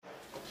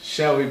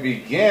Shall we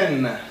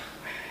begin?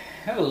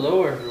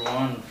 Hello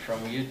everyone from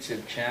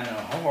YouTube channel.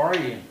 How are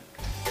you?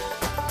 We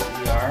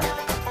are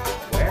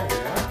where we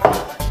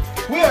are?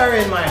 We are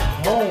in my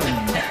home.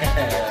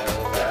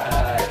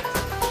 Alright.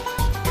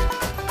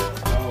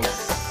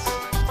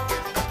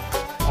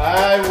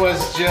 I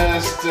was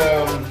just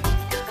getting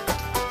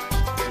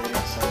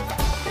some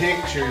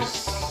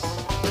pictures.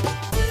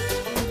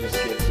 Let me just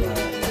get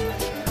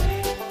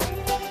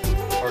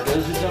For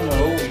those who don't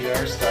know, we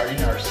are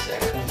starting our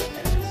second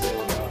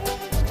episode of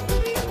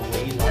the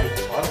Way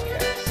Life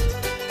podcast.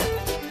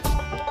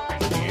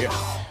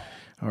 Yeah.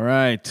 All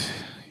right.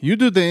 You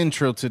do the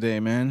intro today,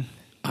 man.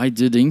 I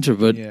did the intro,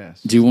 but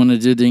Yes. do you want to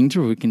do the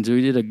intro? We can do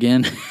it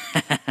again.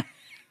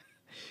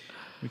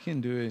 We can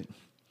do it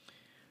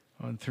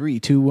on 3,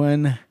 2,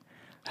 1.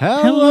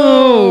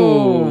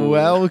 Hello.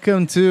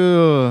 Welcome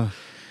to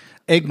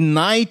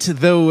Ignite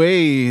the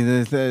Way.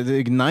 The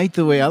Ignite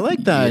the Way. I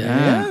like that.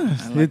 Yeah,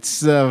 I like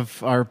It's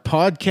our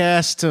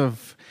podcast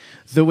of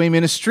the Way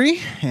Ministry,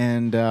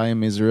 and I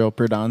am Israel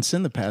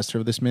Perdonson, the pastor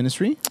of this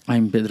ministry.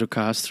 I'm Pedro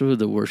Castro,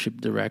 the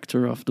worship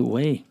director of The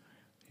Way.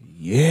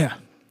 Yeah.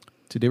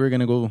 Today we're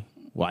gonna go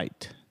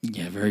white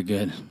Yeah, very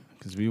good.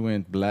 because we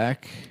went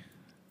black.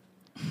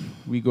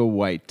 We go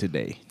white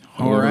today.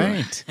 All All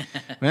right,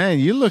 man.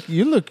 You look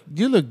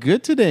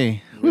good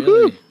today.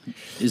 Really?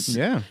 It's,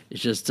 Yeah.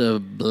 It's just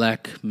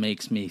black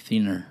makes me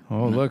thinner.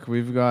 Oh, look,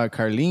 we've got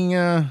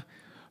Carlinha,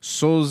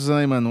 Souza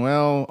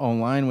Emanuel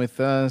online with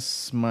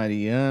us.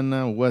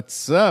 Mariana,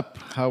 what's up?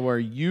 How are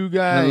you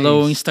guys?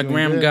 Hello, Doing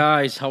Instagram good?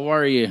 guys. How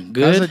are you? Casa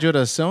Good? de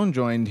Oração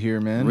joined here,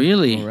 man.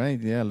 Really? All right,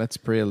 yeah, let's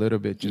pray a little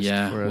bit just for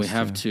Yeah, us. we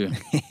have to.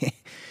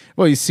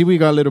 Well, you see, we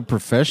got a little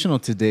professional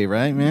today,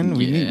 right, man?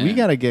 We Yeah.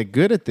 got to get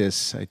good at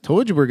this. I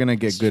told you we're going to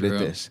get good at True.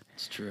 this.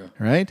 It's true.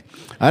 Right?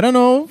 I don't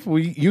know.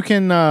 You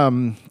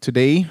can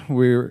today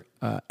we're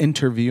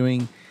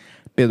interviewing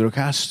Pedro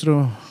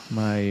Castro,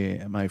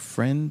 my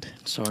friend.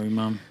 Sorry,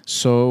 Mom.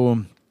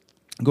 So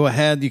go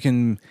ahead. You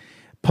can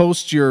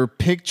post your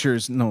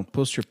pictures. No,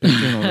 post your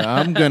picture. No,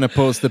 I'm gonna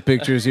post the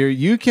pictures here.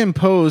 You can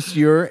post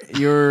your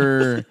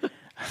your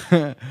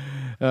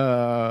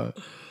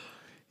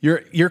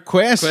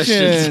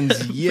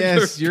questions.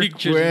 Yes, your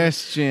pictures.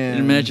 questions.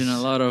 Imagine a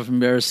lot of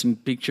embarrassing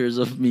pictures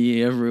of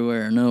me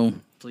everywhere. No,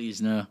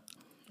 please, no.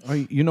 Oh,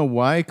 you know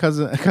why?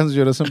 Casa de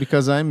Oração?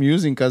 Because I'm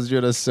using Casa de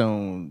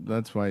Oração.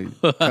 That's why.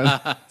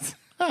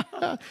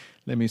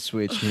 Let me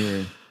switch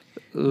here.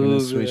 I'm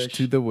gonna switch gosh.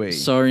 to the way.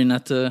 Sorry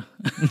not to.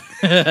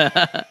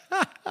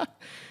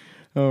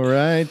 All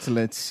right,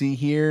 let's see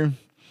here.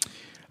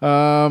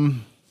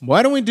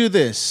 Why don't we do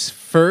this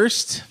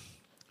first?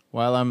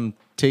 While I'm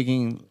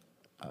taking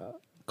a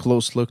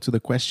close look to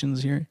the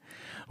questions here,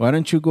 why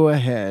don't you go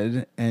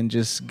ahead and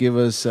just give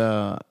us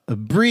a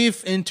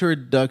brief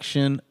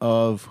introduction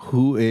of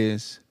who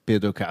is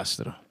Pedro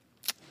Castro?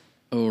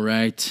 All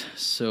right.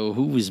 So,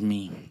 who is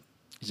me?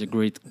 It's a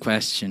great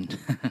question.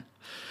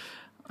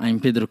 I'm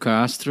Pedro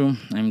Castro.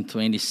 I'm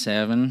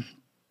 27,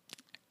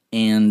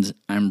 and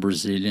I'm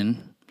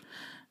Brazilian.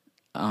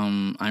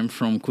 I'm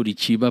from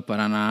Curitiba,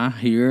 Paraná,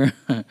 here,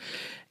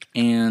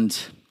 and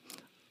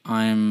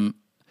I'm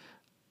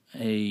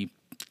a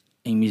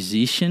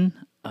musician.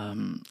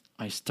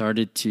 I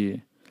started to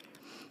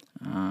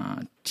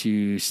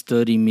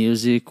study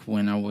music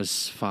when I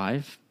was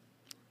 5,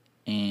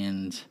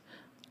 and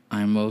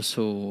I'm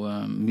also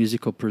a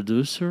musical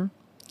producer.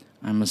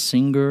 I'm a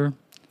singer.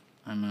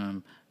 I'm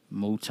a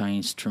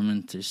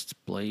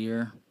multi-instrumentist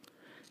player,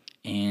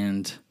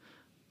 and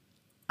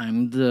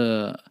I'm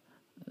the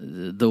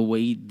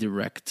way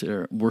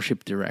director,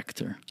 worship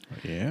director.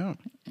 Yeah.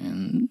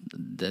 And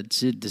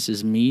that's it. This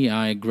is me.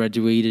 I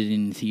graduated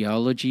in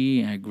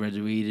theology. I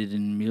graduated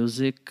in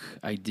music.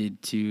 I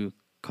did 2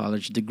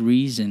 college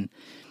degrees, and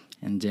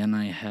then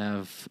I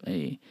have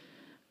a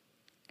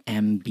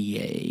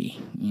MBA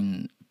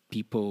in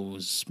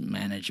people's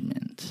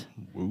management.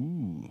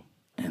 Ooh.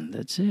 And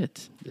that's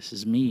it. This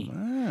is me.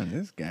 Ah,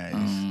 this guy.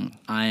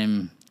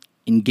 I'm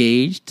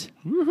engaged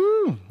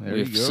Woohoo! There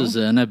with you go.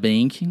 Susanna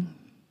Banking.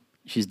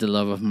 She's the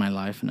love of my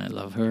life, and I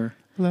love her.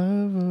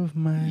 Love of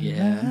my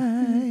Yeah.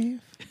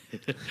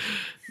 life.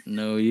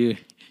 No, you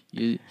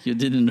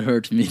didn't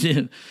hurt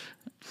me.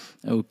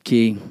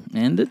 Okay,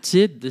 and that's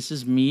it. This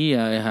is me.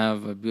 I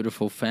have a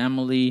beautiful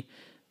family.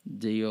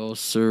 They all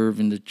serve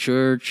in the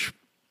church.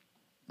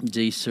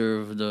 They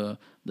serve the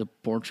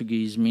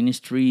Portuguese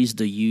ministries,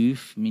 the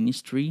youth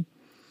ministry.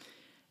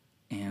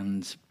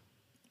 And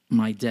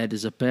my dad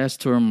is a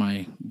pastor.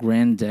 My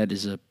granddad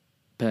is a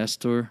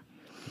pastor.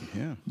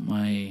 Yeah.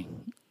 My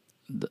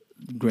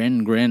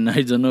grand,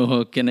 I don't know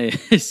how can I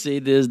say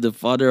this. The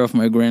father of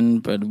my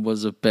grandpa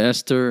was a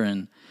pastor,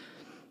 and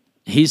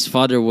his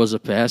father was a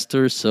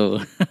pastor.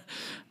 So,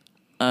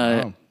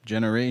 Wow.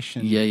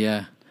 Generation.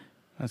 yeah,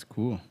 That's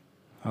cool.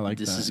 I like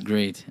this that. is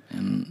great.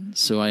 And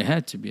so I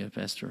had to be a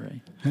pastor,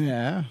 right?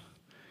 Yeah.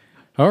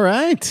 All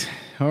right.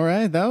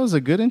 That was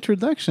a good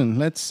introduction.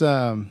 Let's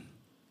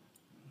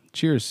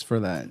cheers for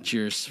that.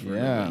 Cheers for the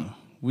Yeah. way.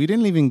 We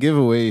didn't even give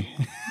away.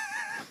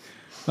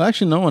 Well,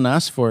 actually, no one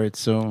asked for it,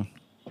 so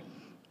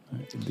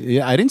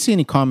Yeah, I didn't see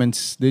any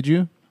comments. Did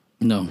you?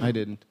 No, I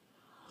didn't.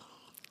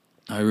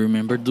 I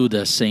remember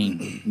Duda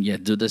saying, yeah,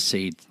 Duda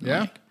said,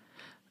 Yeah?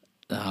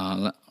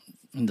 like,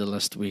 in the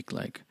last week,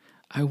 like,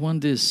 I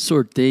want this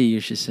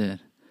sorteio, she said.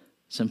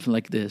 Something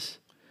like this.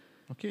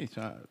 Okay,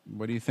 so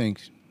what do you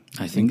think?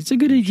 I think it's a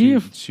good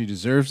idea. She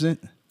deserves it.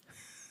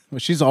 Well,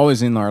 she's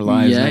always in our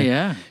lives. Yeah, man.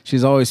 yeah.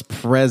 She's always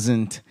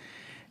present.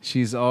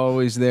 She's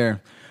always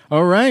there.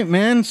 All right,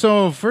 man.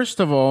 So first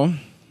of all,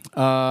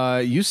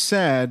 you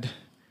said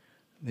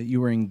that you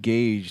were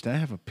engaged. I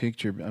have a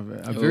picture,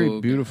 a very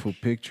Oh, beautiful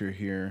picture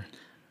here.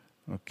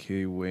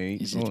 Okay,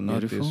 wait. Is it not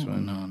beautiful? this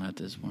one. No, not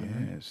this one.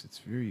 Right? Yes, it's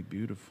very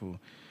beautiful.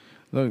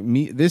 Look,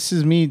 me. This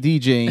is me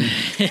DJing.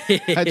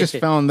 I just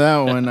found that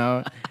one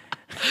out.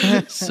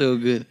 So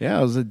good. Yeah,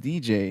 I was a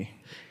DJ.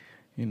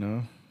 You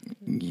know,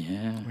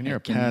 Yeah. when you're I a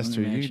can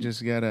pastor, you imagine.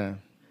 just gotta.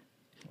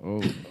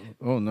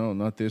 Oh no,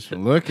 not this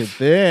one. Look at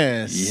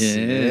this.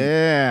 Yeah.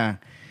 Yeah.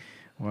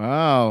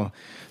 Wow.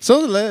 So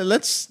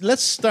let's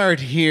start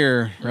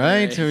here,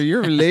 right? Right. So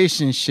your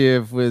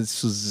relationship with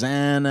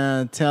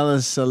Susanna. Tell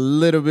us a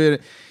little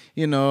bit.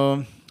 You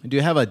know, do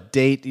you have a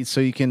date so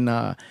you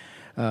can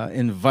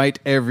invite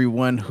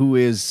everyone who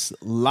is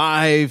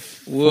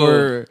live Whoa.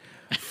 for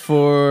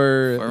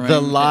For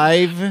the my-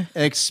 live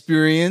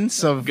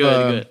experience of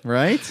Good.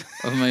 right?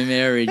 Of my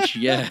marriage,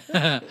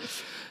 yeah.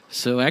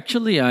 So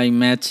actually, I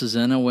met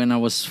Susanna when I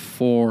was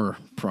 4,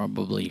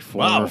 probably 4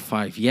 Wow. or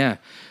 5. Yeah,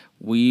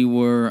 we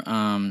were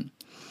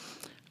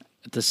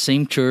at the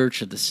same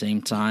church at the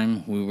same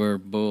time. We were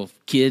both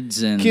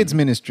kids and Kids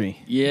ministry.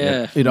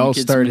 Yeah, It all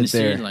kids started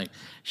ministry, there. Like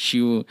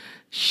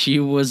she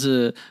was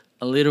a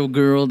little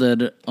girl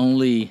that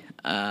only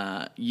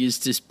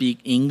used to speak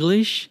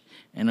English,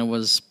 and I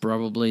was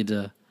probably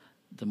the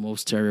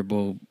most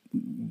terrible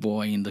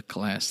boy in the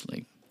class,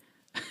 like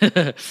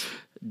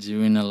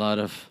doing a lot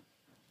of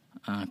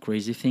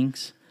crazy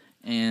things.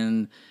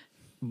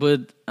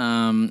 But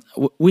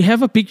we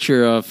have a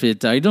picture of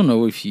it. I don't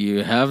know if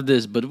you have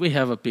this, but we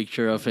have a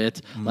picture of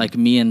it, like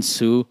me and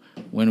Sue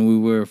when we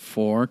were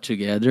 4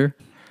 together.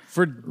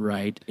 For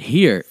Right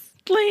here.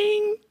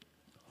 Cling.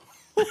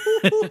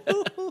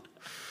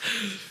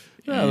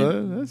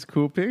 that's a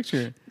cool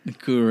picture.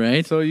 Cool,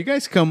 right? So you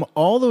guys come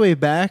all the way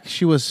back.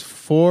 She was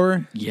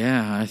 4.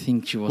 Yeah, I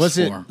think she was Was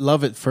 4. it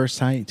love at first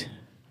sight?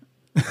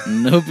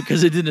 No,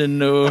 because I didn't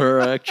know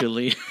her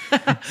actually.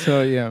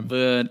 So yeah.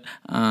 But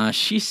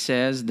she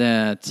says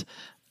that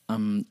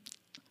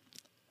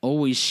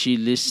always she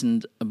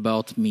listened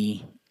about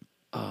me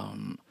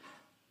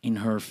in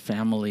her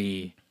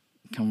family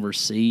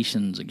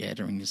conversations,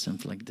 gatherings,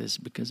 something like this.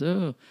 Because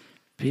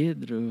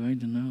Pedro, I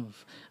don't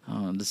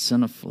know, the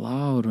son of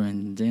Laura,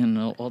 and then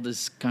all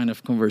this kind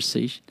of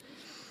conversation.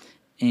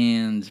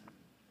 And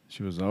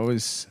She was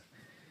always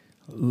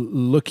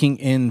looking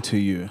into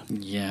you.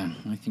 yeah,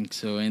 I think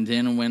so. And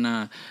then when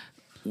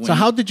So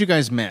how did you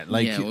guys met?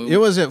 Like Yeah, it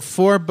was at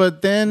 4,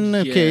 but then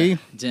okay, yeah,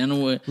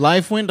 then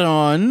life went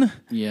on.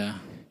 yeah.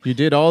 You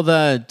did all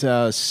that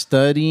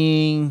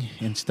studying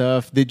and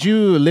stuff. Did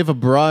you live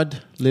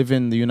abroad? Live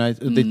in the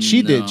United? Did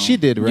she No. did? She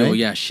did, right? Oh,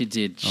 yeah, she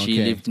did. She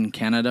Okay. lived in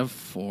Canada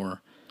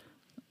for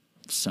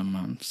some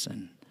months,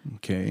 and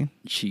Okay.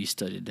 she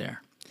studied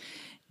there.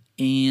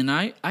 And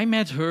I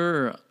met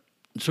her,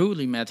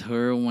 truly met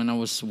her when I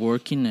was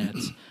working at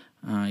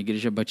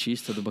Igreja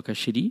Batista do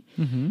Bacaxiri,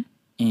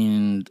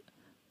 and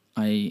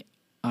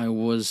I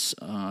was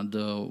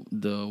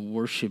the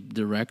worship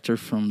director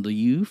from the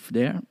youth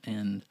there,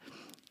 and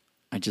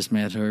I just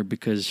met her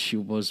because she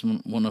was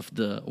one of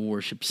the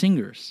worship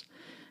singers.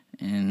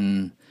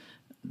 And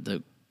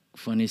the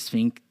funniest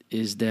thing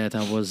is that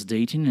I was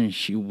dating and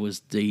she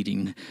was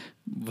dating.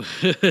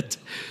 But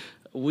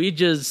we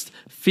just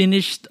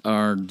finished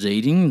our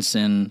datings,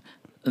 and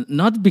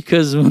not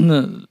because of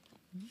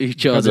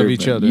each Because other. of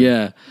each but other.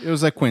 Yeah. It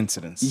was a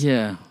coincidence.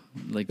 Yeah.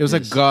 Like It was a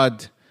this.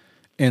 God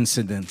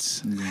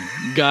incidence.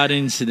 God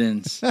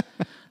incidents.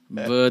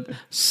 But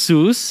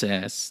Sue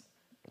says,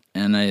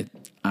 and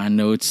I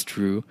know it's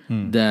true,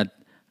 that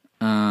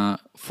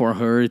for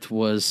her it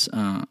was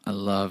a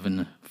love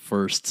in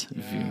first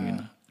view. You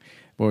know?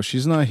 Well,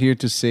 she's not here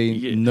to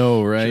say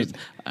no, right?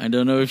 I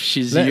don't know if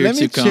she's Let, here let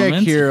to me comment.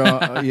 check here.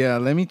 Yeah,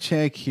 let me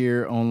check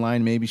here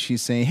online. Maybe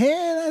she's saying,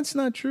 "Hey, that's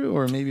not true,"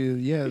 or maybe,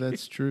 "Yeah,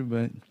 that's true."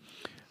 But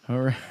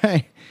all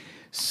right.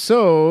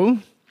 So,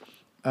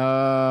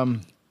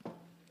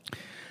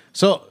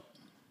 so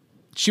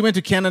she went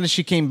to Canada.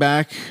 She came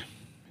back,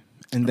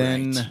 and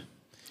then Right.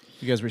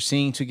 you guys were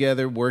singing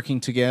together, working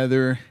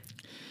together.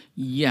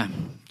 Yeah,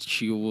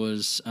 she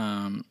was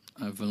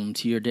a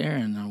volunteer there,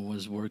 and I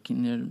was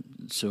working there.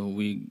 So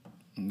we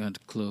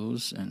got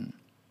close, and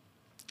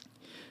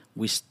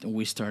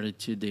we started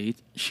to date.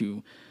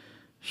 She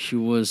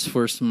was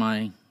first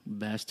my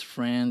best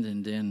friend,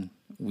 and then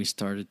we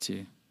started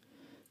to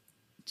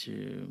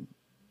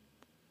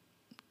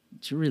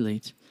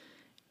relate,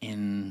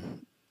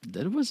 and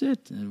that was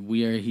it. And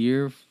we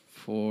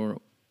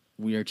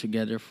are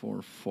together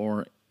for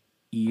 4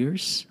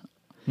 years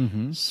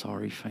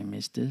Sorry if I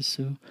missed this.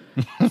 So,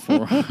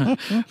 for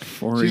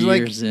 4 She's like,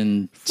 years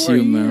and 4 2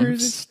 years,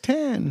 months. it's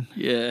 10.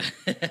 Yeah.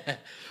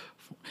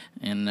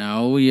 And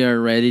now we are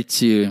ready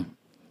to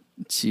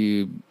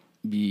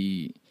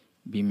be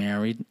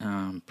married,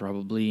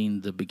 probably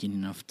in the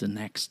beginning of the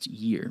next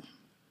year.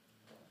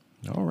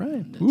 All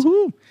right. That's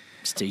Woohoo.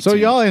 Stay So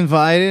tuned. y'all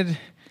invited.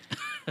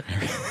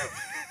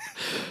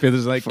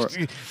 Pedro's like, For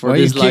why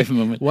this you life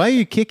moment. Why are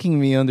you kicking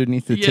me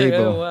underneath the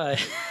table? Why?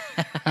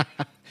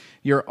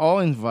 You're all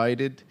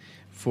invited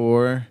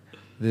for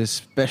this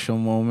special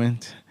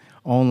moment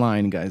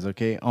online, guys.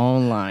 Okay,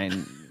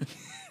 online.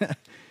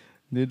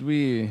 Did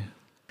we?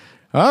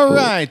 All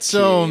right.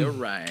 So you're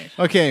right.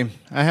 okay,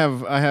 I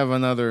have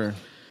another.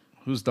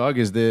 Whose dog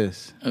is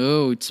this?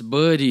 Oh, it's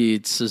Buddy.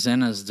 It's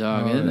Susanna's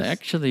dog. Oh, it's-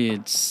 Actually,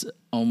 it's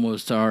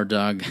almost our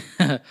dog.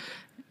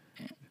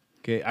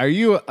 Okay, are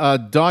you a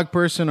dog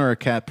person or a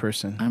cat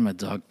person? I'm a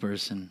dog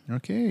person.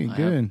 Okay, I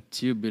good. have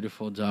 2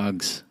 beautiful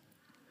dogs.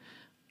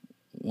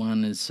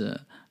 One is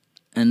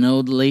an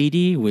old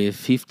lady with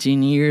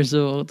 15 years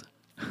old.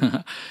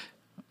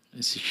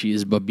 She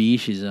is Bobby.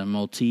 She's a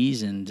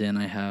Maltese. And then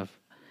I have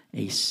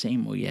a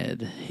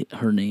Samoyed.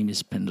 Her name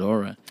is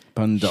Pandora.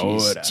 Pandora.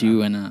 She's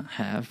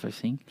 2.5, I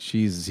think.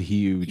 She's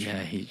huge.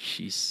 Yeah,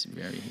 she's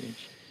very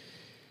huge.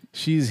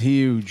 She's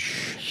huge.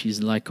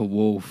 She's like a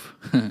wolf.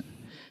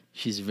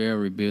 She's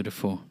very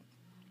beautiful.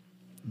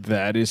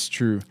 That is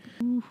true.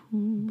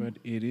 But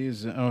it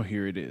is. Oh,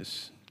 here it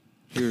is.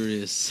 Here it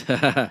is.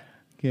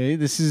 Okay,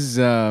 this is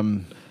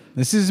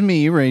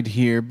me right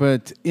here,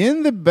 but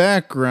in the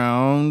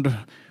background,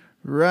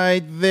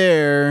 right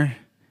there,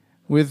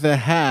 with the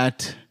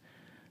hat,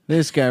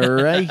 this guy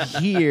right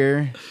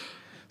here.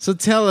 So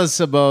tell us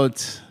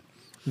about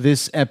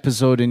this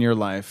episode in your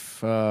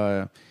life.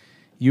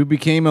 You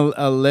became a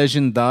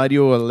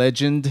legendario, a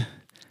legend.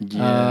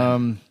 Yeah.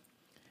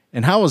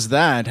 And how was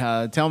that?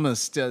 Tell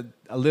us a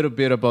little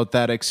bit about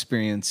that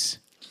experience.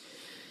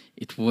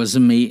 It was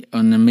an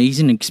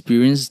amazing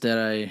experience that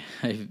I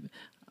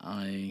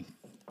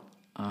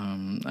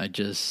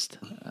just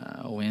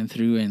went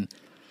through, and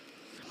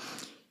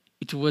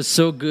it was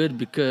so good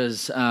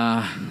because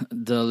the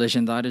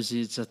Legendarios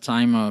is a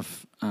time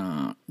of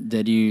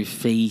that you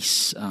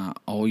face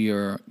all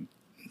your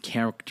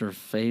character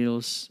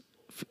failures,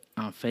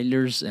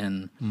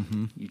 and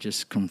you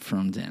just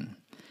confront them.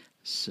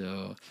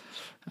 So,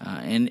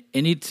 and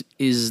it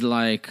is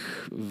like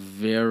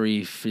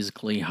very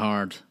physically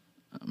hard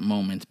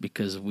moment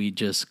because we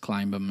just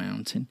climbed a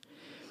mountain,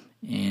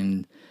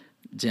 and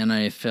then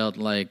I felt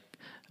like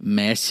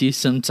Messi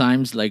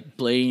sometimes, like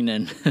playing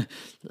and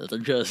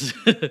just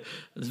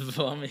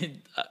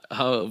vomiting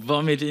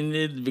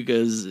it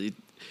because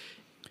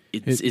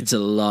it's a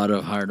lot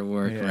of hard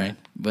work, Yeah. right?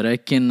 But I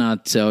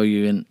cannot tell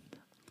you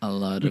a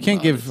lot. We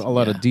can't give a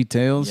lot of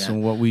details Yeah.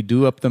 on what we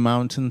do up the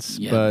mountains,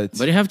 Yeah,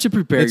 but you have to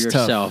prepare it's tough.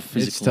 yourself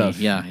physically. It's tough.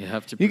 Yeah, you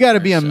have to. you got to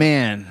prepare be a yourself.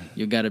 man,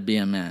 You got to be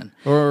a man.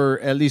 or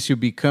at least you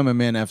become a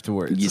man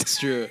afterwards. It's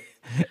true.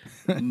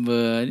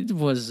 But it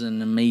was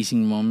an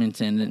amazing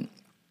moment, and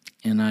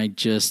I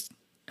just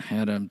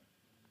had a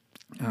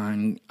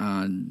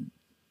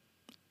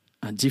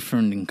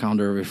different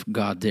encounter with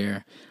God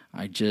there.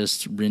 I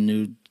just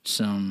renewed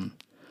some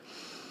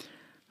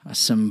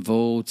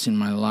votes in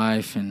my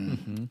life,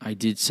 and I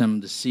did some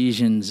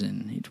decisions,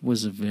 and it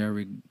was a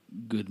very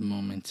good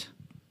moment.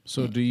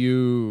 So do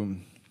you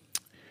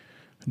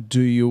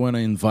want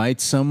to invite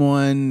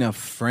someone, a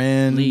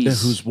friend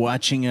Please. who's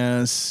watching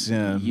us?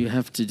 You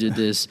have to do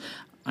this.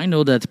 I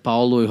know that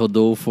Paulo and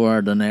Rodolfo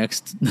are the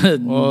next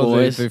Well,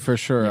 boys. they for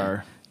sure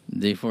are.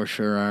 They for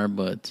sure are,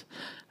 but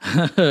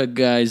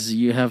guys,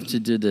 you have to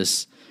do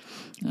this.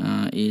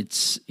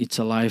 It's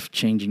a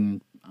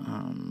life-changing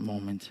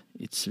moment.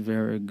 It's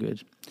very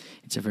good.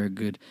 It's a very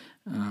good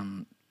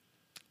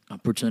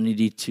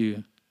opportunity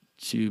to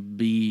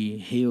be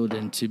healed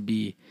and to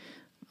be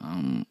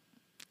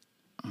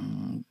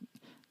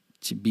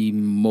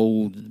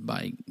molded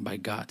by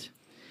God.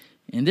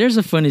 And there's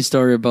a funny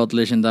story about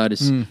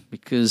Legendarios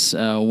because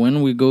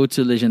when we go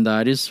to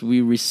Legendarios, we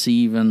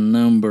receive a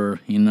number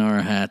in our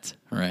hat,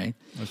 right?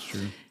 That's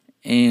true.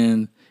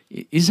 And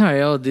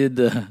Israel did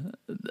I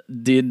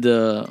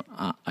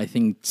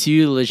think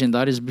 2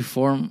 Legendarios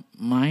before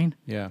mine.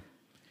 Yeah.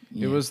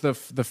 Yeah. It was the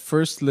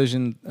first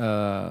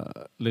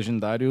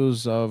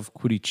legendarios of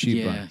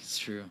Curitiba. Yeah, it's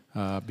true.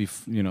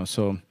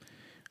 So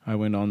I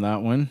went on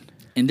that one.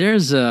 And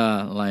there's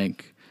My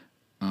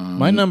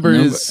number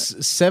is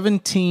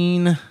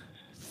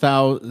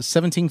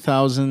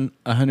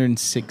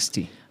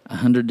 17,160.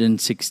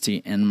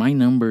 160, and my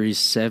number is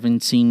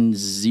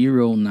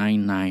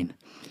 17099.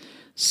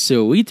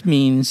 So it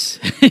means,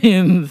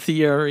 in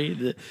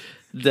theory,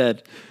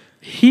 that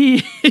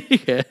he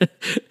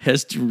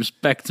has to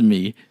respect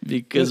me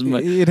because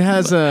It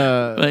has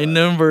my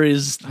number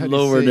is do you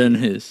lower say? than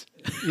his.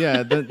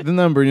 Yeah, the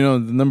number, the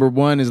number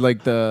 1 is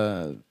like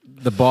the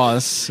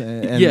boss,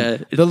 and Yeah,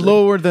 the it's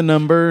lower the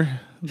number,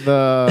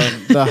 the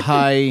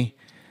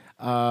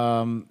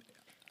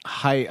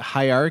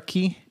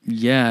hierarchy.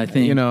 Yeah, I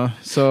think.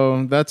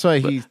 So that's why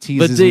he But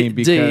teases me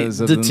because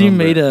of the the team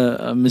number. made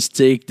a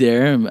mistake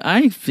there.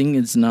 I think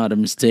it's not a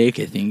mistake.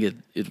 I think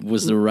it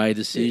was the right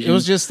decision. It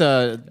was just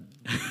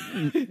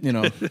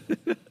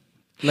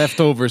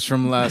leftovers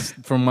from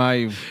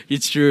my.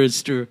 It's true.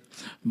 It's true.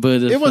 But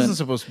the It wasn't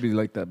supposed to be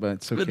like that, but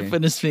it's But the okay.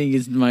 funniest thing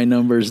is my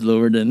number is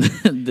lower than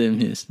than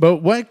his. But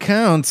what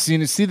counts?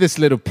 See this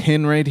little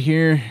pin right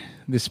here.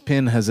 This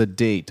pin has a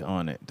date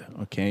on it.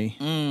 Okay,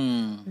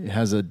 it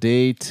has a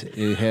date.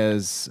 It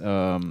has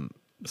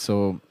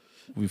so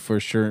we for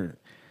sure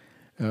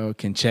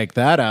can check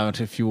that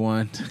out if you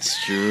want.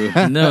 It's true.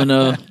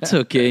 No, it's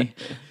okay.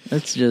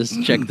 Let's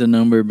just check the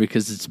number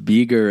because it's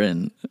bigger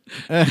and.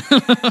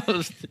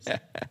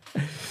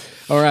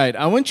 All right,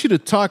 I want you to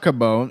talk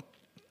about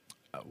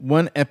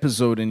one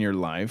episode in your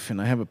life, and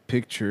I have a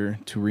picture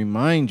to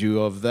remind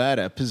you of that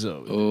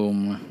episode.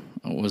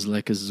 I was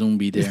like a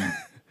zombie there.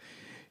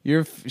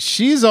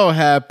 She's all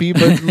happy,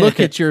 but look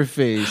at your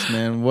face,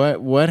 man.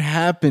 What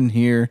happened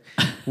here?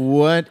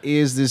 What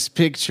is this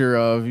picture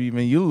of? I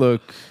mean, you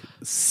look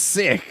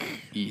sick.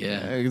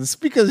 Yeah. It's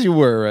because you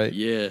were, right?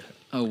 Yeah,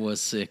 I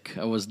was sick.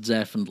 I was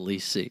definitely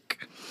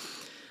sick.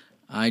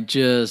 I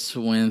just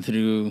went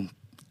through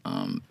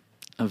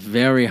a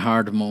very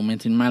hard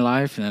moment in my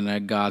life, and I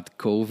got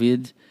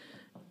COVID,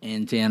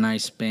 and then I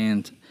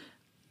spent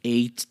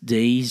 8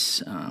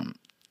 days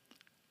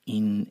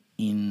in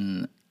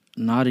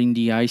not in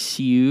the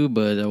ICU,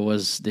 but I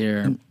was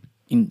there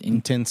in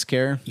Intense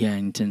care. Yeah,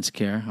 intense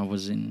care. I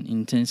was in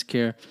intense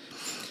care,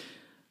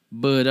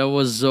 but I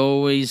was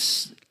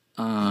always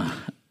right.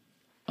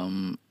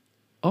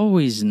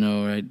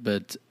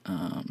 But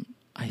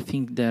I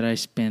think that I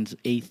spent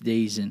 8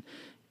 days and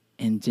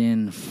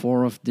then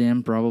 4 of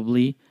them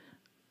probably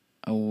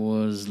I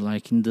was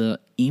like in the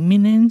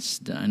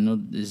imminence. I know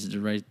this is the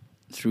right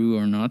through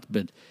or not,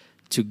 but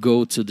to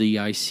go to the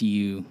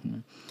ICU.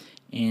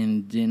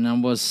 And then I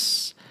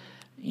was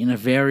in a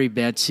very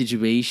bad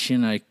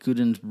situation. I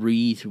couldn't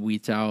breathe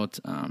without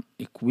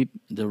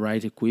the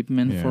right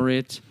equipment for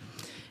it.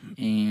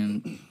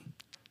 And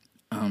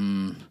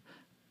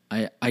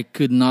I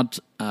could not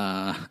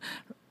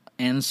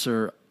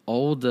answer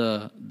all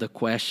the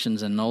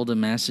questions and all the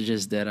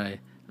messages that I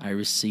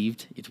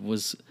received. It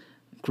was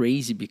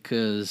crazy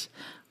because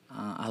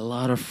a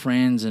lot of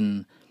friends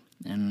and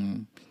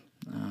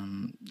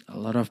a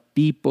lot of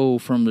people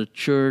from the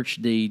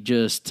church, they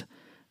just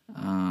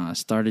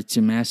started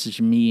to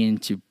message me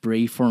and to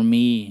pray for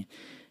me.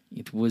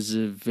 It was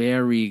a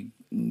very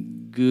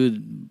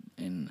good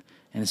and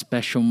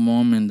special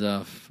moment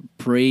of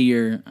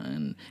prayer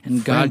and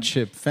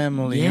Friendship, God,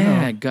 family.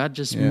 Yeah, God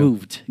just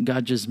moved.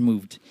 God just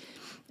moved,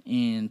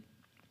 and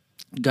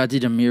God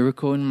did a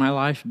miracle in my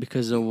life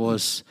because I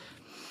was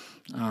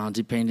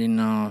depending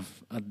on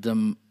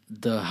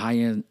the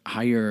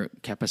higher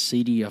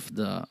capacity of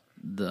the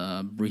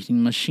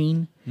breathing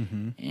machine,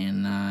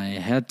 and I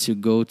had to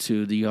go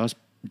to the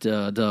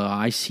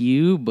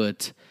ICU,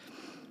 but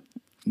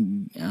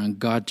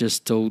God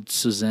just told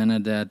Susanna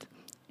that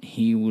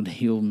He would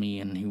heal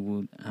me and He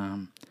would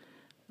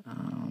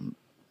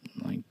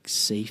like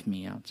save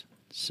me out.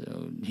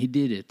 So He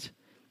did it,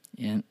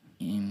 and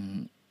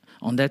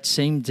on that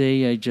same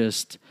day,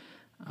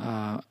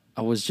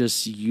 I was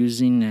just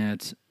using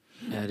at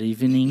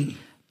evening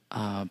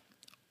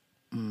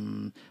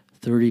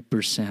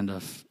 30%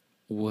 of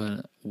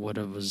what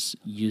I was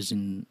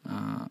using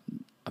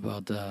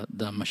about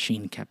the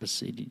machine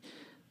capacity,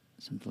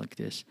 something like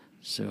this.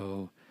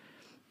 So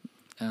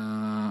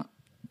 2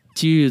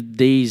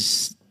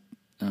 days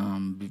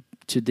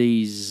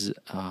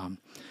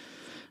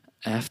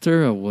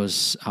after, I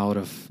was out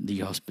of the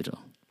hospital.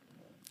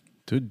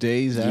 2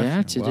 days after.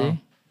 Yeah, today. Wow.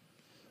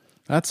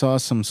 That's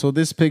awesome. So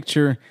this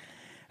picture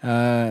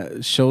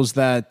shows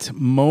that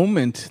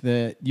moment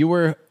that you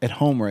were at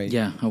home, right?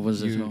 Yeah, I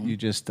was at home. You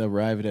just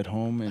arrived at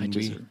home, and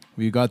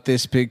we got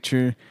this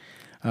picture.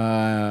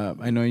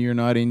 I know you're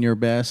not in your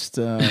best.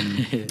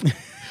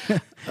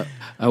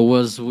 I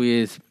was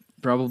with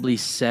probably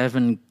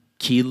 7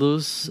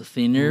 kilos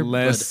thinner.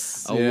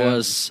 Less,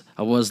 but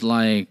I was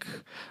like,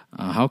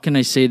 how can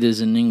I say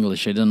this in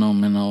English? I don't know,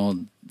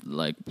 man.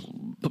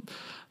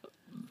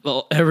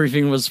 Well,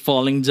 everything was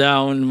falling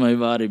down in my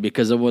body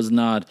because I was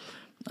not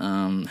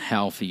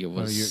healthy. It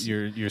was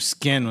your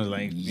skin was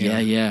like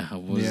yeah. I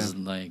was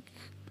like,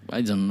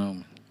 I don't know.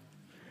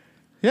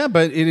 Yeah,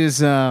 but it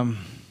is.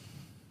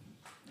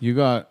 You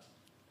got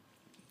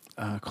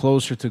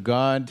closer to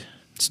God.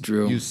 It's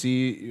true. You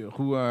see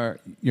who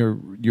are your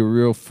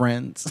real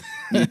friends.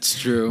 It's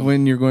true.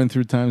 When you're going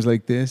through times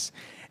like this,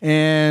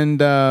 and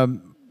I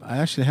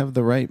actually have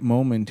the right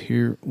moment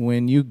here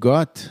when you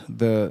got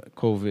the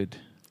COVID.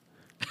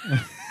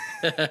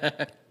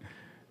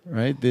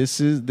 Right, this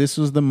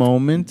was the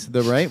moment,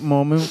 the right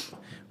moment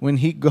when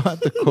he got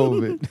the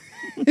COVID.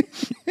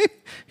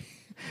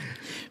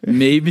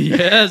 Maybe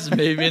yes,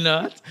 maybe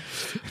not.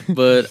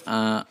 But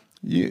on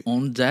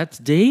that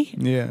day,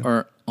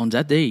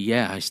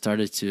 I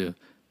started to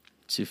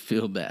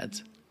feel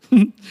bad.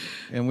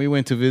 And we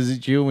went to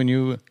visit you when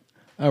you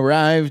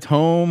arrived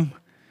home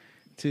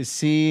to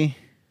see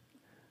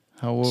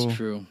how. It's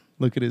true.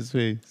 Look at his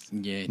face.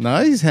 Yeah.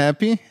 Now he's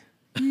happy.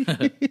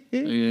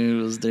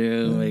 It was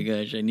there. Oh my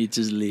gosh, I need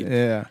to sleep.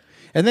 Yeah,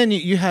 and then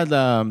you had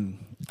how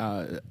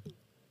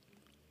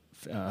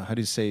do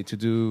you say, to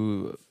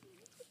do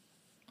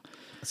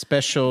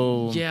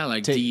special? Yeah,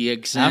 like the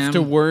exam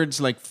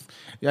afterwards. Like,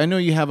 I know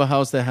you have a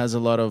house that has a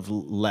lot of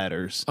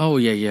ladders. Oh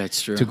yeah,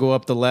 it's true. To go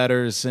up the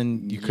ladders,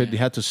 and you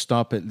had to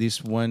stop at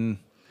least one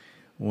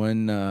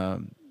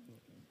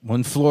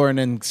floor and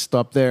then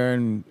stop there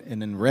and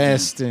then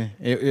rest.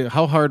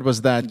 How hard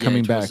was that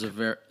coming back?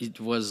 It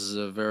was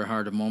a very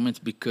hard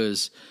moment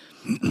because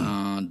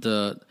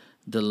the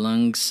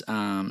lungs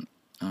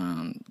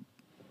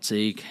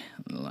take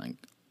like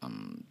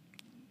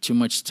too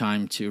much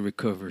time to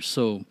recover.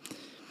 So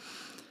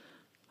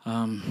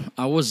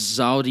I was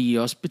out the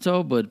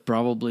hospital, but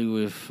probably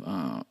with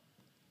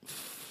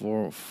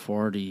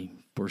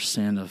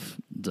 40% of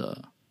the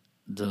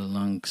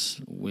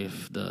lungs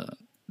with the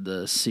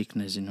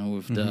sickness,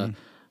 with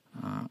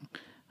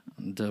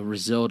the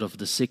result of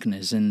the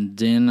sickness. And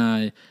then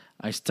I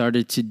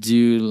started to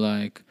do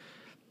like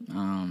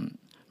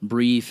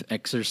breathe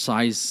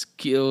exercise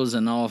skills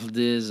and all of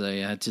this. I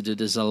had to do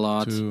this a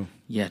lot. 3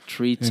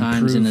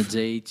 times in a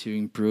day to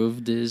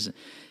improve this.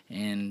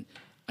 And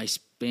I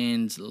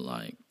spent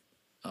like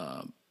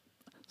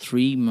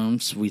 3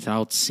 months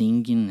without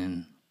singing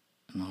and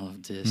all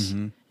of this.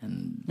 And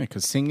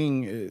because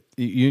singing,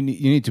 you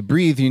need to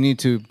breathe. You need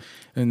to,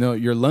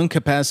 your lung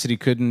capacity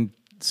couldn't.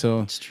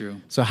 So it's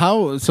true. So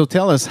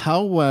tell us,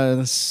 how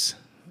was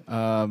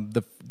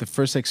the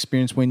first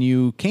experience when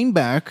you came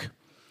back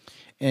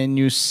and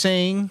you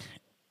sang?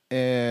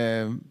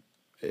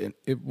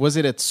 Was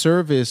it at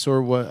service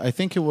or what? I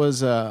think it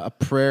was a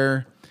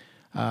prayer,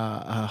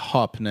 a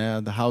hop,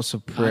 the house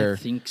of prayer. I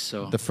think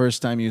so. The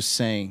first time you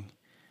sang.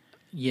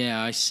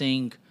 Yeah, I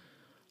sang.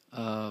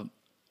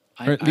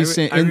 Or at least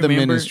in the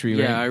ministry,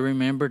 right? Yeah, I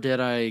remember that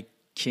I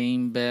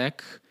came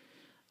back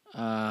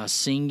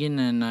singing,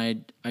 and I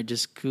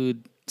just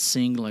could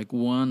sing like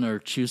 1 or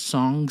 2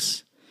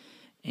 songs,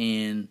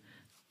 and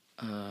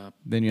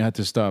then you had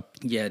to stop.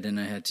 Yeah, then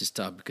I had to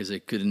stop because I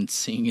couldn't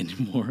sing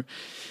anymore.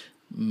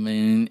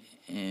 Man,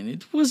 and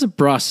it was a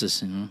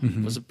process,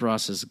 It was a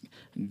process.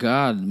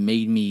 God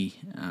made me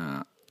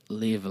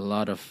live a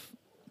lot of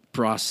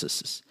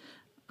processes.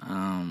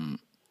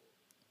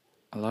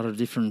 A lot of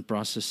different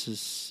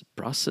processes.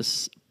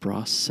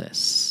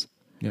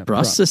 Yeah,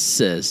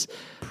 processes.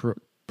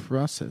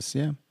 Process,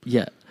 yeah.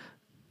 Yeah.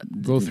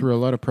 Go through a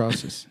lot of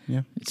process,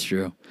 yeah. It's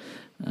true.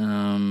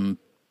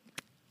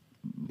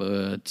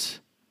 But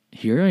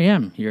here I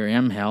am. Here I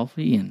am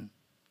healthy, and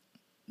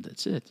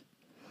that's it.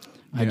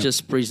 I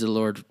just praise the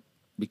Lord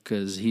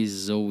because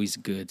He's always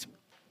good.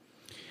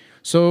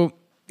 So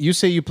you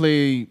say you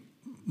play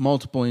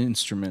multiple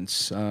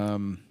instruments. How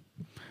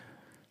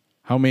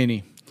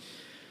many?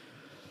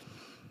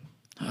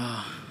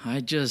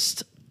 I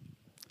just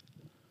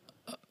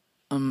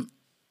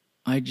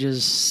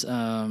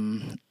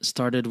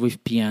started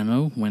with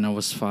piano when I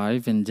was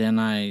 5, and then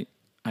I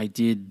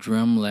did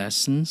drum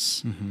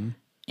lessons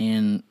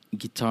and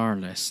guitar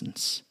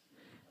lessons.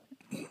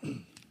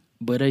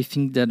 But I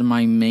think that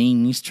my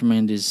main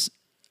instrument is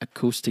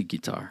acoustic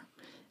guitar,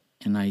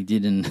 and I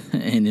didn't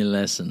any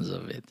lessons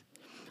of it.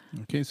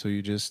 Okay, so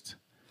you just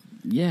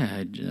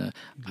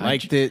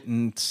liked it,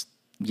 and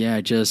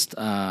I just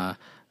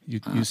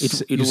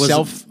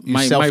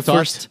my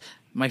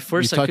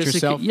first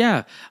acoustic.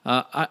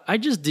 I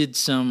just did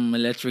some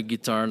electric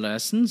guitar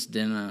lessons.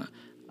 Then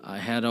I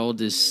had all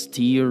this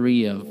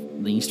theory of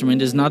the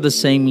instrument. It's not the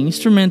same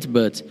instrument,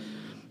 but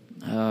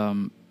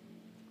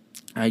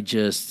I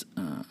just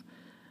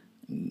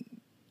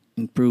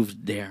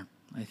improved there.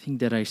 I think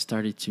that I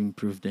started to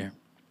improve there,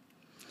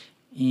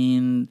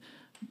 and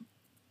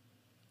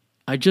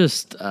I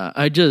just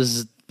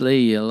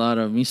play a lot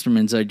of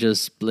instruments. I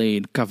just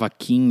played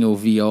cavaquinho,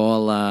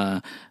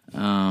 viola,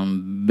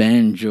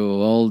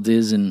 banjo, all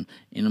this in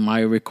my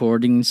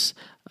recordings.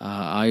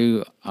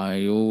 I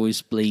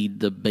always played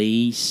the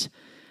bass.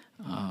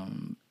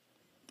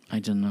 I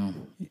don't know,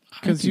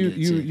 because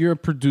you're a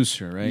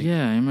producer, right?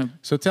 Yeah,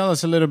 So tell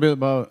us a little bit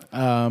about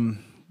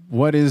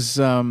what is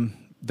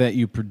that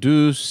you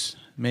produce.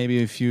 Maybe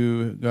if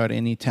you got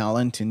any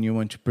talent and you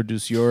want to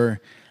produce your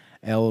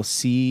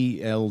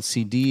LCD,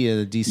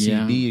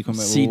 DCD,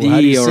 CD how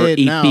do you or say it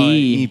EP, now?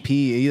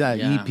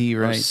 EP,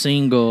 right? Or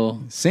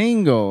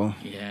single.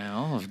 Yeah,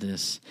 all of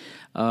this.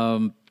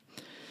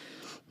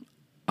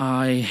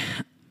 I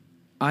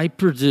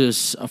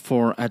produce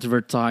for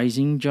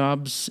advertising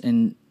jobs,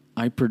 and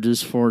I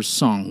produce for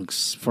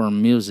songs, for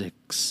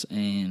musics,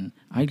 and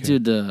I do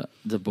the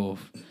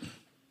both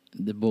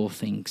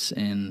things,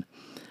 and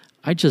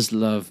I just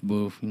love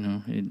both.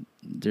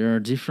 There are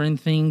different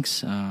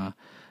things.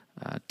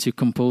 To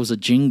compose a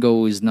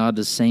jingle is not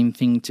the same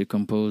thing to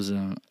compose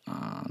a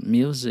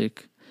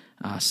music,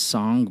 a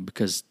song,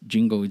 because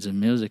jingle is a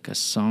music, a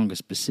song, a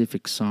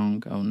specific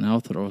song, an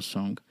outro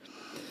song.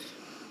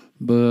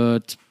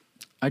 But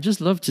I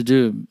just love to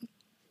do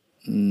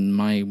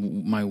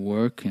my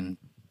work. And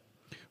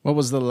What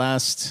was the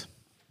last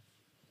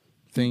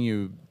thing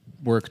you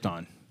worked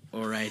on?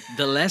 all right,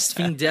 the last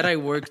thing that I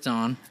worked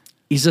on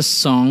is a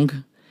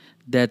song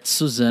that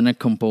Susanna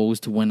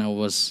composed when I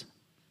was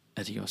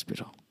at the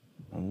hospital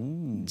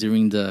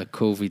during the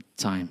COVID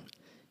time.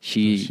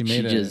 She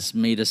just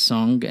made a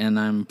song, and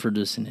I'm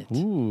producing it.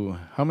 Ooh,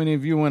 how many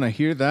of you want to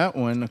hear that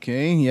one?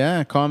 Okay,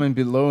 yeah, comment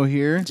below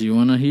here. Do you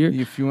want to hear?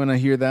 If you want to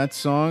hear that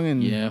song.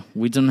 And Yeah,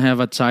 we don't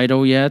have a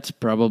title yet.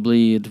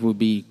 Probably it will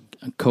be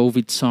a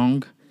COVID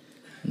song.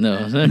 No,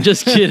 I'm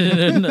just kidding.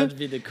 It will not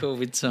be the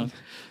COVID song.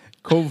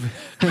 COVID.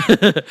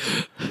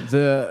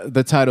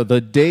 the title,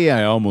 The Day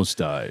I Almost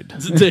Died.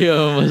 The day I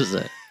almost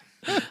died.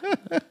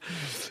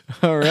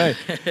 All right.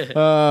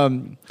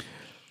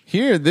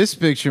 Here, this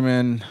picture,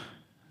 man.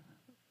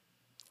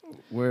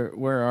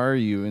 Where are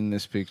you in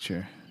this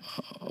picture?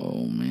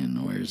 Oh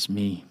man, where's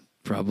me?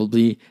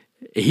 Probably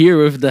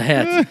here with the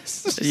hat.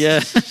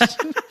 Yeah,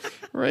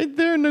 Right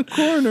there in the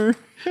corner.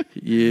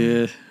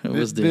 yeah, I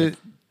was there.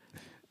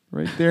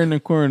 Right there in the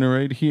corner,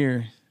 right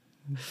here.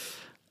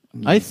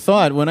 I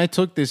thought when I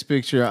took this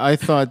picture, I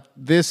thought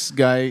this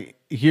guy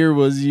here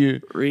was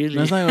you. Really? And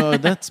I was like, oh,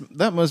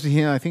 that must be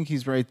him. I think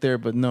he's right there,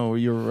 but no,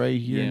 you're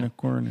right here in Yeah. the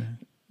corner.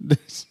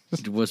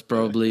 It was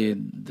probably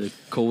the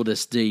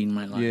coldest day in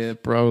my life. Yeah,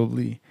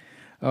 probably.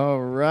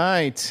 All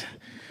right.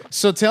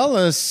 So tell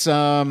us,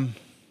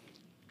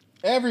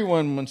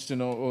 everyone wants to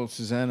know, oh,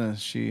 Susanna,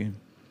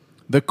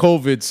 the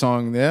COVID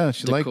song. Yeah,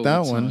 she The liked COVID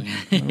that one.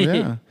 song. Oh,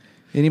 yeah.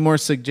 Any more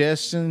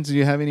suggestions? Do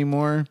you have any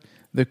more?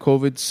 The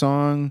COVID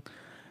song,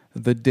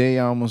 The Day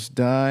I Almost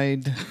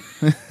Died.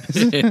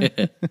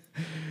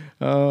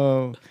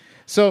 Oh,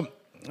 so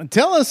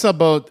tell us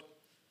about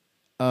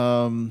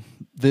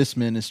this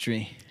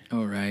ministry.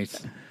 All right.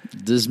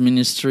 This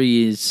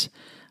ministry is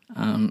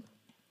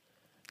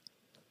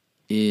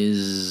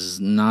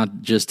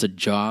not just a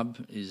job,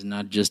 is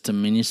not just a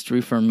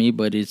ministry for me,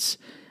 but it's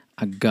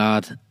a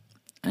God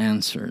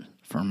answer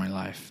for my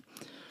life.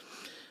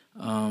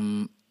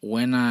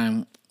 When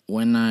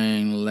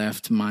I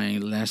left my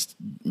last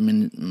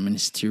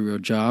ministerial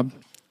job,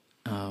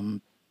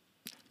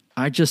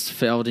 I just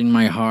felt in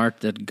my heart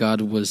that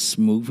God was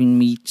moving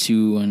me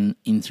to an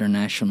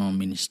international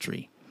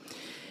ministry.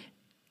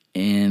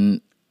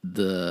 And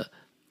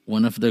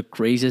one of the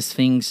craziest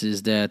things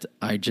is that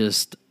I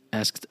just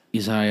asked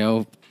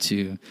Israel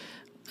to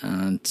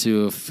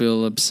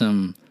fill up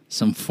some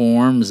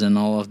forms and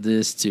all of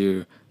this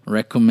to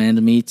recommend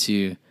me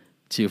to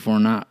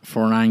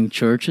foreign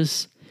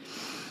churches.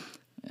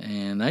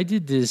 And I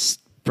did this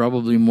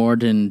probably more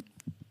than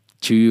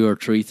 2 or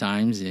 3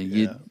 times.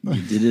 You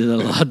did it a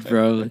lot,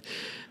 probably.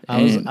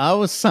 I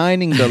was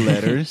signing the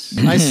letters.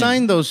 I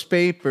signed those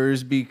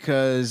papers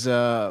because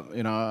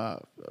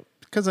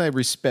because I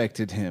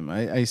respected him.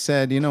 I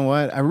said, you know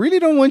what? I really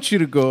don't want you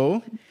to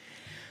go,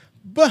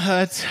 but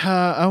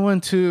I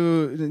want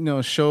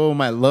to show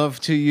my love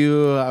to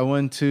you. I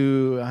want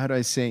to, how do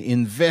I say,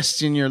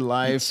 invest in your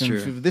life. That's and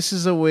true. if this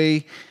is a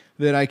way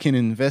that I can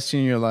invest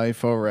in your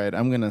life, all right,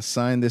 I'm going to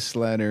sign this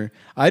letter.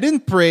 I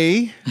didn't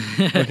pray,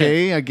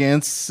 okay,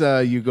 against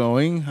you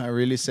going. I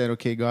really said,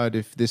 okay, God,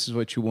 if this is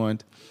what you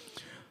want,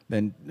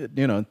 then,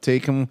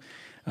 take him,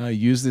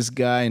 use this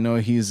guy. I know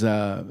he's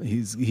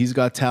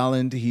got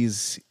talent.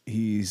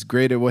 He's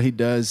great at what he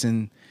does.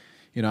 And,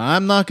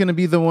 I'm not going to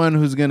be the one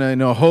who's going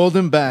to, hold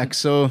him back.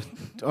 So,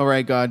 all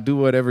right, God, do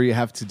whatever you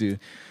have to do.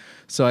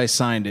 So I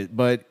signed it.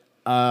 But,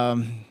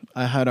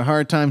 I had a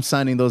hard time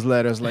signing those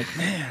letters. Like,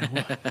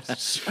 man,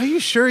 are you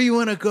sure you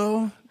want to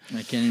go?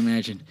 I can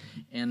imagine.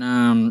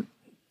 And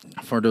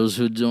for those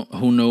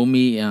who know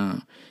me,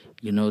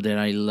 you know that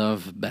I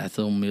love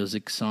Bethel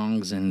music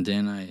songs. And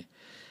then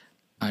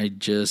I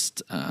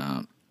just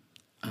You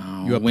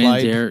went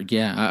applied? there.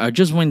 Yeah, I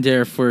just went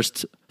there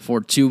first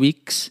for 2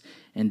 weeks,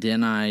 and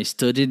then I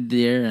studied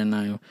there, and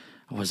I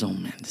was, oh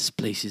man, this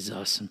place is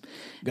awesome.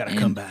 Gotta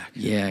come back.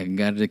 Yeah,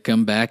 got to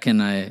come back,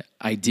 and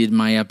I did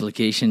my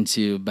application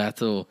to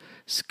Bethel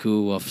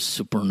School of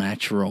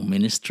Supernatural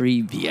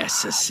Ministry,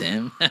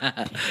 BSSM.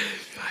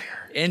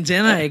 And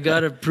then I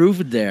got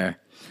approved there.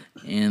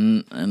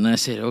 And I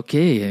said,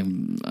 okay,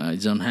 I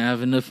don't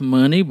have enough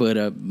money,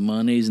 but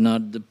money is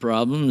not the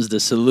problem, it's the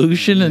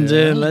solution, and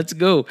then let's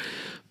go.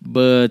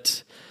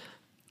 But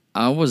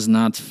I was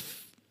not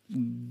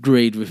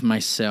great with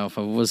myself.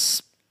 I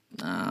was,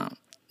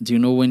 do you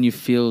know when you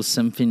feel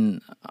something,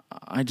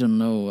 I don't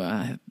know,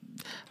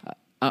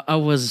 I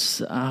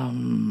was,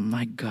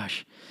 my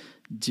gosh,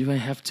 do I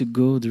have to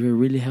go? Do I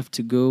really have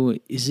to go?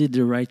 Is it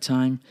the right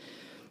time?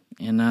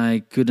 And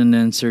I couldn't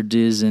answer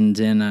this, and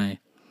then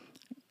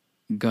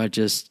God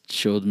just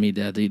showed me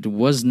that it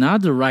was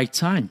not the right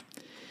time.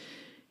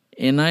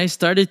 And I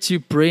started to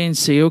pray and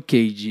say,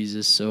 okay,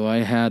 Jesus. So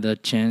I had a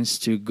chance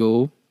to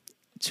go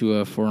to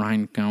a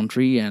foreign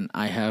country, and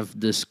I have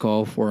this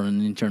call for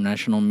an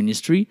international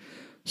ministry.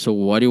 So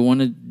what do you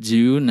want to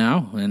do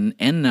now?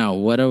 And now,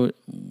 what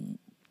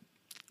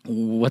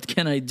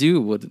can I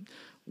do?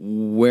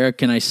 Where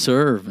can I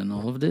serve? And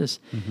all of this.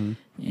 Mm-hmm.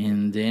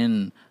 And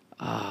then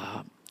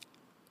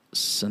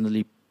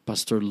suddenly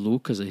Pastor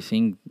Lucas, I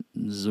think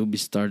Zubi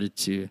started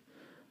to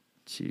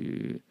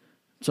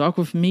talk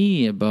with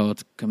me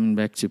about coming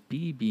back to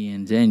PB,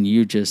 and then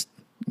you just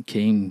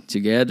came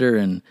together,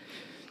 and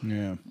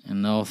Yeah.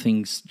 all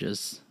things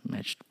just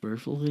matched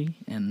perfectly,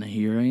 and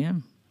here I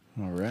am.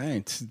 All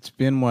right. It's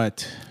been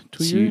what,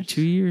 2 years?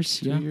 2 years,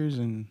 2 yeah. years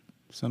and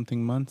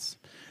something months.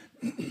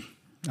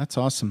 That's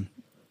awesome.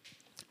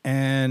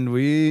 And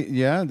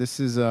this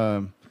is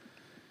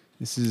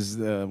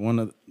one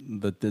of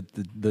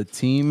the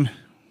team.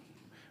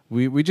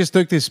 We just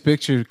took this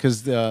picture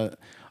because the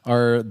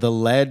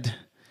LED.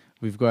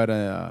 We've got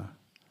a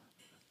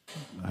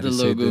how do The you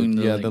say logo in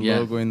the the yeah.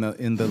 logo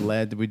in the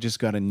LED. We just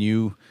got a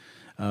new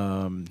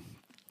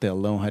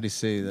telão. How do you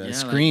say the Yeah,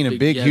 screen? like A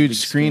big big huge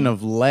screen. screen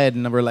of LED,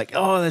 and we're like,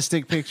 oh, let's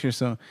take pictures.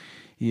 So,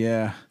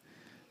 yeah,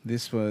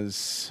 this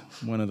was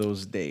one of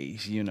those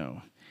days, you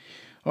know.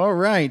 All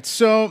right,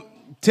 so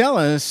tell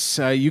us,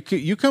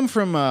 you come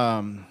from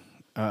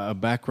a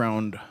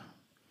background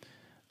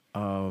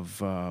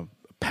of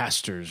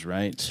pastors,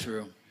 right?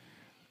 True.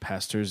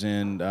 Pastors,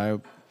 and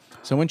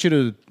so I want you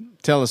to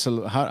tell us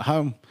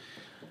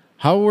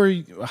how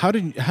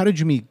did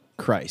you meet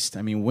Christ?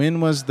 I mean, when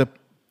was the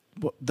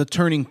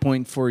turning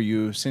point for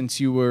you, since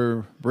you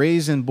were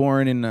raised and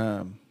born in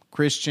a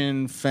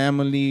Christian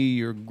family,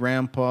 your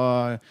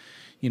grandpa,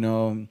 you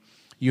know,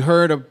 you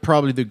heard of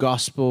probably the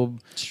gospel,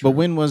 Sure. but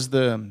when was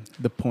the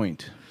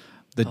point,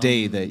 the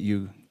day that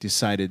you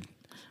decided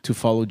to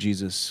follow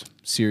Jesus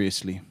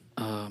seriously?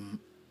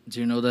 Do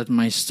you know that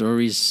my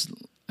story is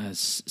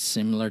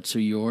similar to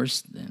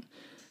yours? Then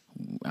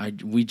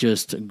we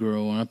just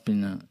grow up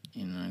in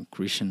a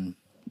Christian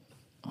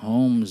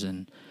homes,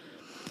 and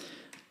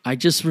I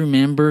just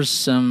remember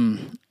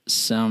some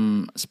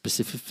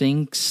specific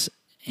things,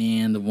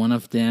 and one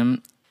of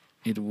them,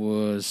 it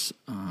was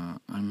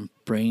I'm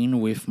praying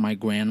with my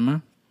grandma.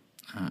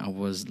 I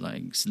was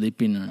like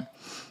sleeping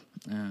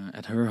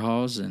at her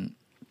house, and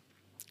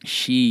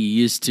she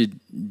used to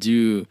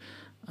do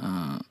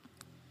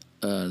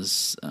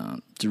us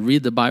to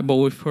read the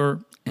Bible with her,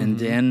 and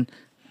then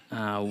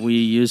we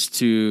used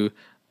to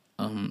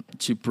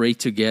pray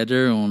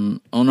together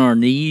on our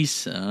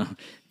knees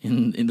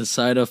in the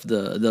side of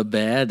the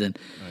bed, and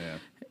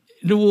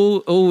it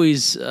was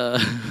always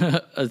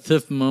a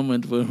tough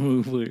moment when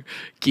we were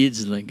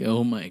kids. Like,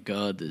 oh my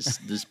God,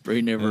 this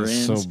prayer never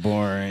It's ends. so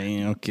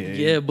boring. Okay.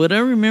 Yeah, but I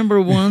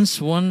remember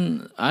once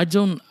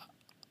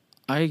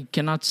I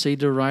cannot say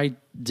the right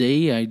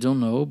day. I don't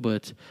know,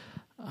 but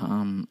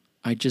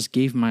I just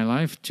gave my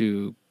life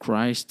to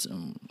Christ,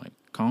 like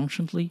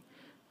consciently,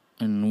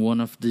 in one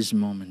of these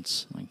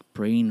moments, like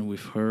praying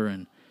with her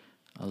and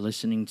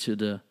listening to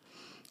the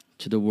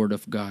Word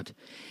of God.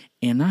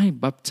 And I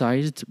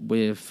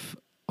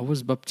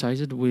was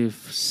baptized with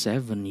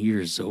 7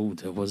 years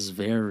old. I was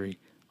very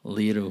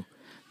little,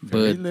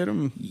 Very but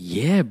little.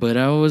 yeah, but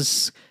I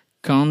was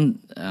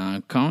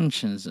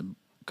conscious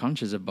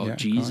about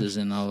Jesus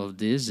and all of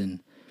this, and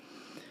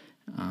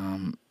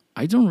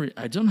I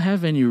don't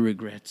have any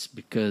regrets,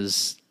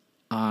 because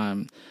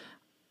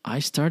I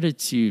started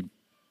to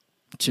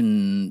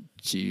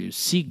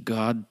seek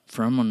God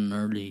from an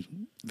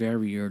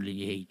very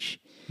early age,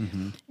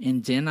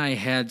 and then I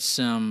had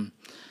some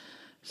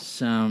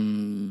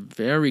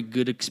very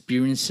good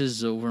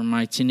experiences over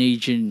my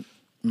teenage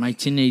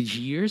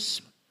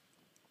years.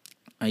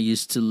 I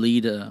used to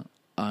lead a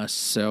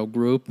cell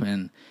group,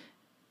 and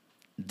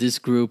this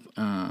group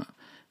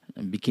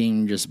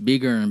became just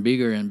bigger and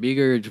bigger and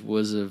bigger. It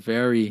was a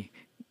very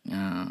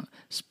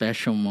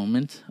special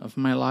moment of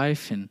my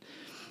life, and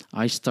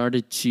I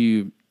started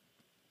to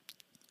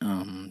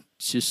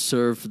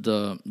serve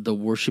the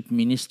worship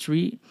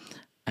ministry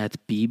at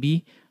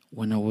PB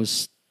when I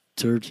was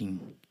 13,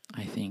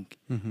 I think.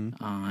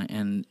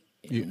 And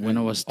when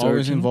I was 13,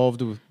 always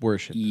involved with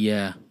worship.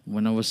 yeah,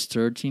 when I was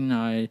 13,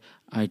 I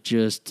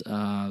just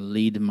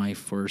lead my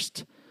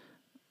first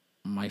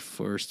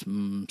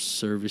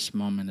service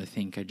moment. I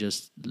think I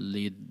just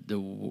lead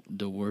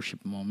the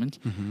worship moment,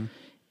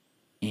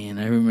 and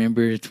I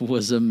remember it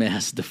was a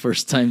mess the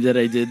first time that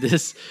I did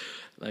this.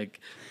 Like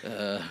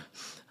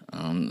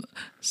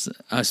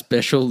a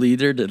special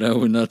leader that I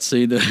would not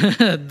say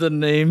the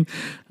name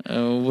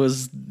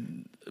was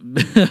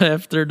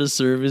after the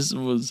service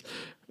was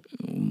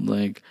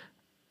like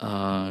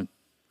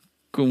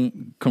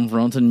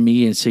confronting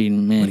me and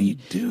saying, "Man, what are you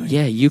doing?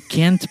 Yeah, you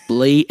can't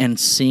play and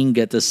sing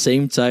at the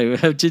same time. You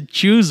have to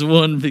choose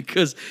one,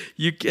 because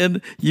you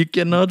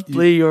cannot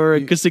play your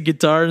acoustic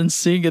guitar and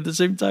sing at the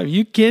same time.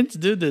 You can't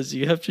do this.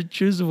 You have to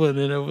choose one."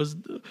 And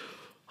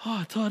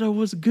I thought I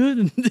was good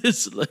in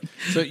this. Like,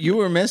 So you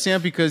were messing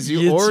up because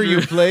you It's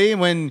true. play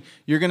when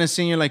you're gonna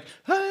sing. You're like,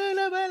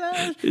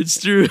 it's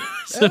true.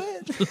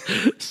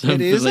 it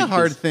is a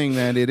hard thing,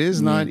 man. It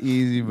is not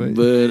easy, but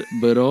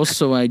But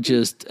also I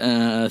just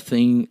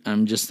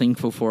I'm just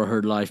thankful for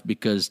her life,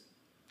 because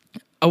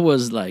I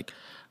was like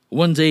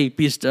one day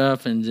pissed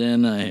off, and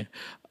then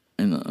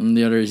and on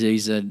the other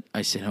days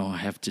I said, oh, I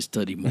have to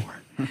study more.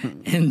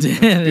 And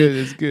then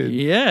it's good.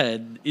 Yeah,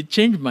 it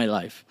changed my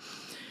life.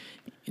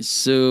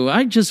 So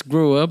I just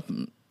grew up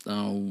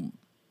uh,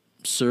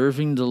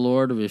 serving the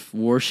Lord with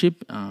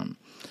worship.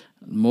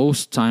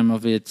 Most time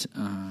of it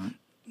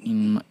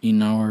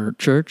in our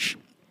church,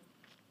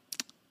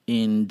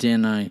 and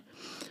then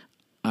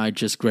I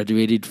just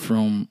graduated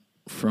from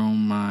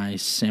my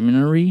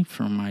seminary,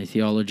 from my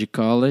theology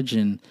college,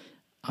 and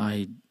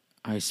I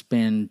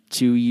spent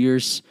 2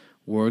 years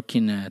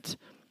working at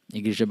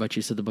Igreja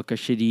Batista do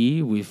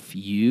Bacaxiri with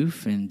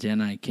youth, and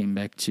then I came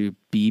back to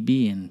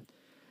PB, and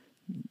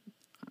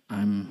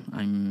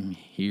I'm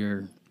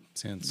here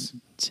since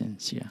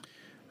yeah.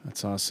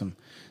 That's awesome.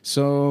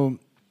 So,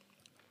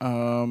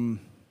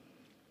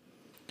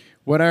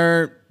 what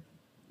are?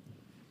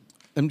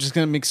 I'm just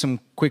gonna make some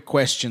quick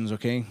questions,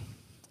 okay?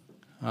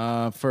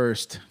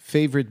 First,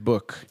 favorite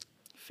book,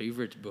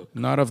 Favorite book?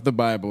 not of the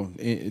Bible,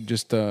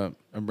 just a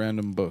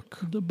random book.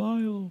 The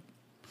Bible.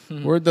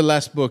 Or the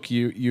last book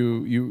you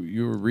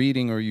were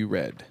reading or you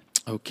read.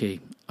 Okay.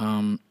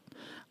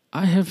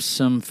 I have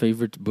some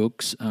favorite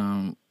books.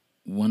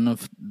 One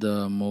of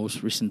the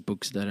most recent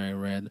books that I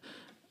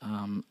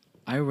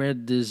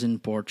read this in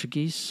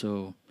Portuguese,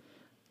 so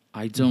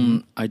I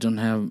don't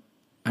have.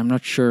 I'm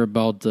not sure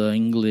about the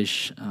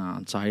English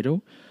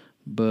title,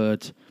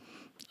 but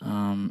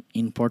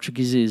in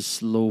Portuguese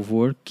is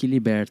Louvor que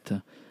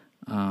Liberta,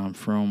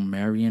 from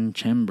Marian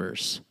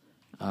Chambers.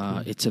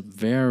 It's a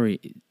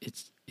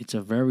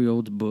very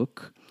old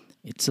book.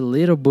 It's a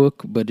little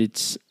book, but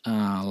it's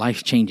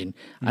life changing.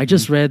 I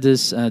just read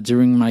this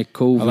during my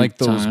COVID I like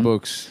those time.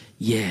 books.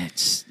 Yeah,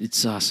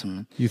 it's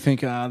awesome. You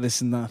think,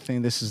 this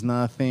is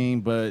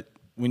nothing, but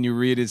when you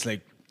read it, it's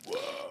like,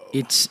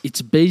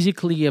 It's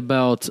basically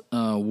about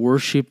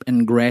worship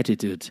and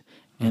gratitude.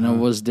 And I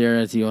was there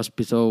at the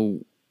hospital,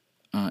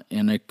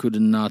 and I could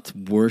not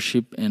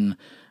worship, and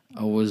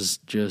I was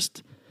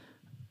just,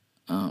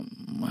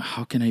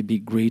 how can I be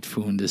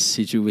grateful in this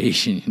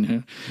situation, you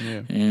know?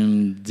 Yeah.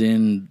 And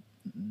then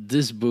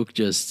this book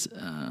just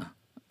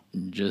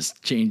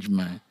changed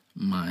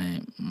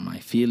my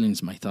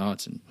feelings, my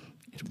thoughts, and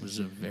it was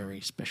a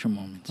very special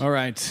moment. All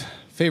right.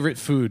 Favorite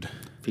food?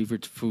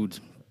 Favorite food?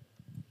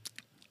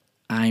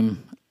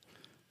 I'm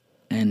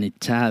an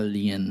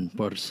Italian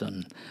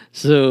person,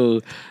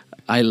 so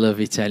I love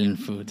Italian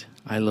food.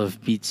 I love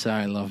pizza.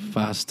 I love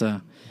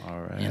pasta. All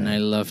right. And I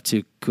love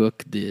to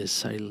cook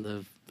this. I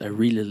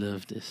really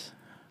love this.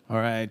 All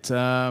right.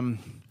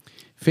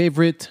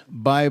 Favorite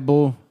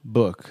Bible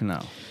book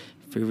now?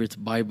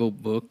 Favorite Bible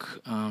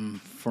book?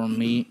 For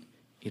me,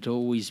 it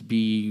always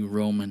be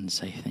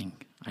Romans, I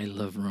think. I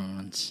love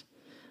Romans.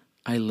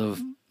 I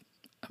love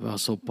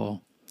Apostle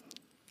Paul.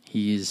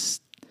 He's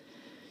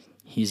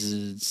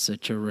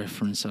such a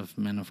reference of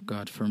man of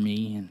God for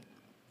me,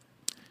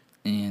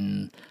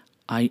 and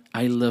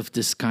I love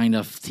this kind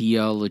of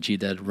theology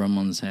that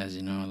Romans has.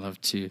 You know, I love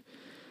to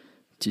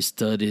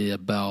study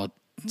about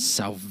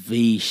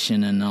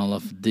salvation and all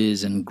of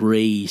this, and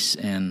grace,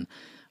 and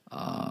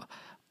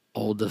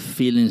all the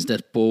feelings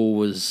that Paul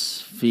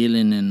was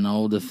feeling, and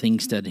all the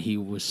things that he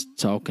was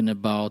talking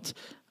about.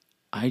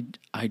 I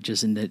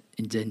just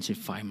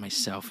identify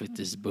myself with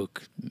this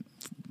book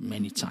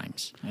many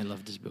times. I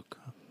love this book.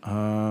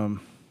 How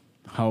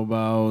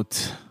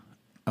about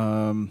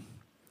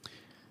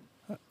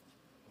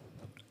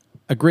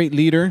a great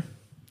leader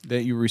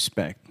that you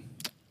respect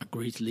A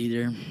great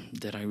leader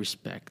that I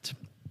respect.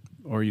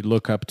 or you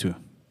look up to?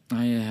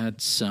 I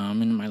had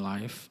some in my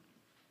life.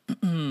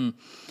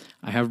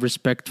 I have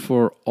respect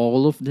for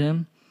all of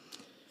them,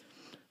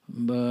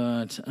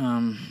 but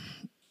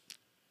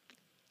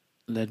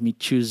let me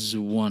choose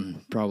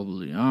one,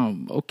 probably.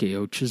 Okay,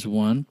 I'll choose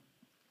one.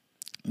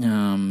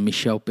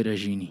 Michel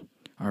Peragini,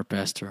 our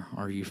pastor,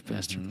 our youth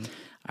pastor.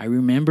 I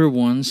remember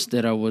once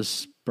that I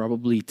was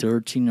probably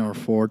 13 or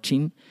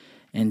 14,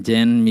 and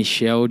then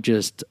Michel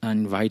just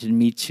invited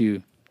me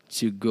to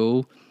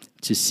go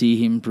to see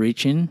him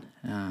preaching.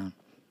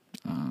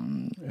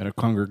 At a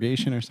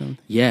congregation or something?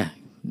 Yeah,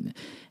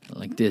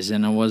 like this.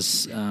 And I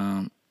was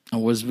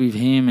with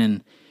him,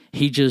 and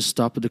he just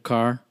stopped the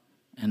car,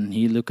 and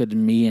he looked at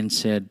me and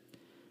said,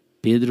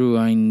 "Pedro,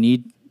 I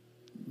need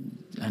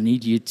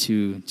you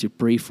to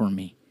pray for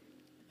me."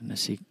 And I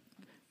said,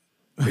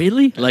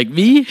 "Really? Like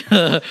me?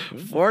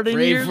 14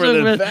 Pray years for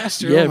old? the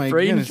pastor? Yeah, Oh my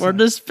praying goodness. for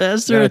this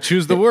pastor. Gotta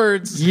choose the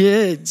words.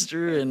 Yeah, it's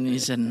true." And he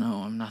said,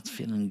 "No, I'm not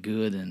feeling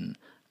good, and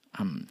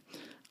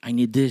I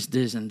need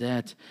this, and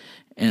that."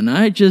 And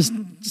I just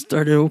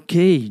started,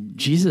 okay,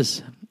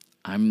 Jesus,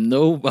 I'm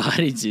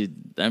nobody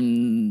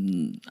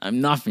I'm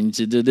nothing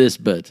to do this,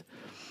 but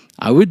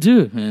I would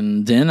do.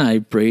 And then I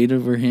prayed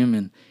over him,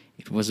 and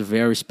it was a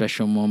very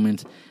special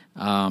moment.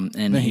 And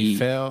Then he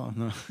fell.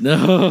 No.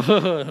 no,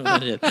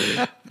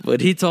 but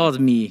he taught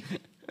me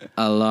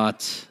a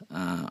lot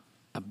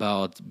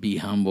about be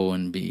humble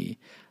and be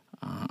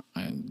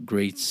a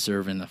great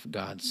servant of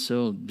God.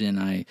 So then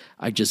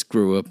I just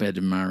grew up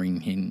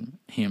admiring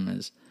him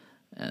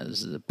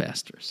as a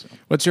pastor. So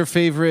What's your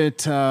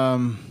favorite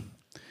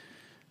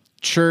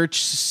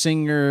church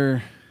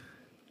singer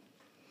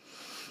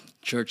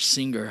church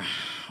singer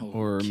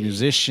or Okay.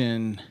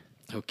 musician?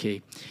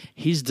 Okay,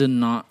 he's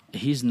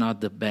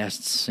not the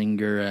best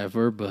singer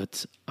ever,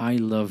 but I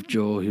love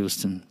Joe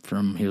Houston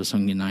from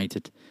Hillsong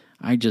United.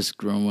 I just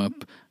grew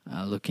up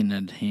looking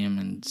at him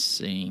and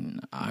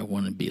saying I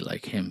want to be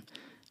like him,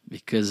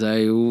 because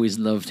I always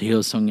loved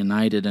Hillsong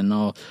United and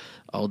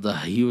all the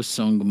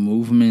Hillsong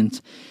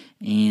movement,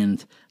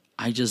 and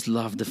I just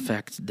love the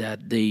fact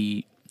that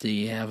they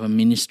have a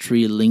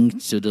ministry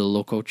linked to the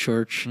local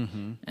church,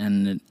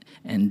 and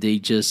they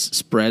just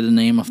spread the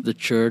name of the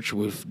church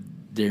with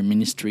their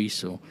ministry.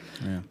 So,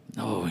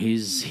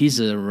 he's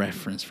a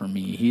reference for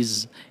me.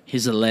 He's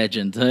a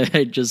legend.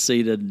 I just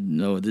say that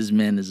no, this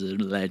man is a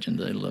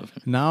legend. I love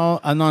him. Now,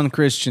 a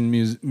non-Christian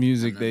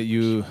music that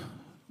you.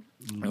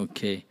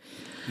 Okay,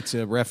 It's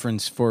a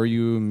reference for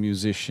you,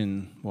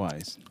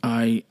 musician-wise.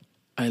 I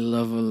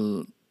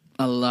love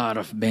a lot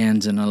of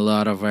bands and a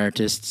lot of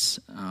artists.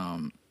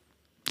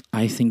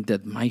 I think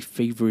that my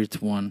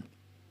favorite one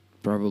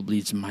probably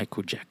is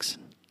Michael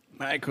Jackson.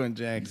 Michael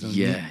Jackson.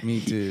 Yeah, Me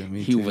too.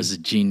 He was a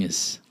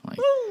genius.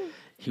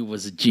 He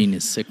was a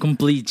genius, a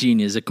complete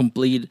genius, a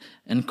complete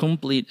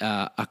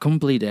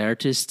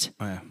artist.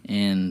 Oh, yeah.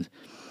 And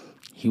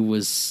he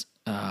was,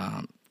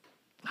 I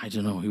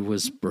don't know, he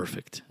was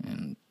perfect,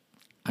 and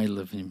I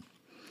love him.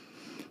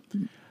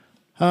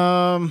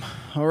 All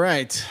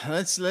right.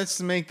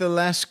 Let's make the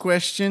last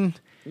question.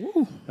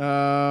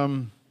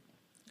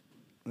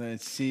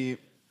 Let's see.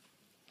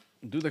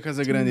 Duda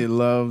Casagrande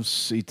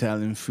loves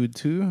Italian food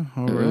too.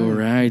 All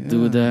right,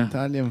 Duda.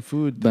 Italian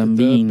food,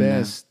 Bambina. the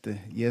best.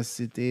 Yes,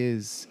 it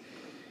is.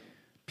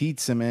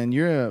 Pizza, man.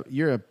 You're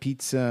a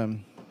pizza.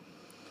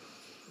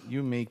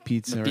 You make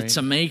pizza, right?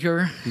 Pizza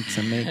maker.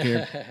 Pizza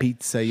maker,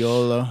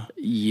 pizzaiolo.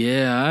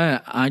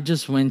 Yeah, I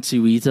just went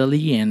to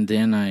Italy, and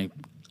then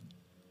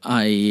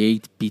I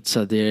ate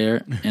pizza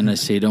there, and I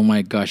said, "Oh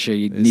my gosh,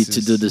 I need to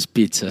do this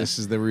pizza." This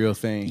is the real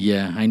thing.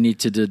 Yeah, I need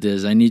to do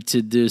this. I need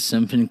to do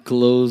something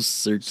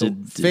closer So, to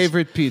this.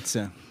 favorite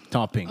pizza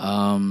topping?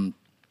 Oh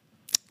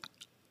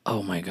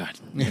my God,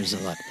 there's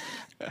a lot.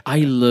 I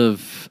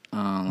love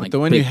like the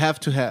one you have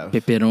to have.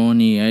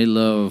 pepperoni. I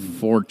love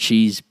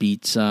 4-cheese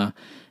pizza,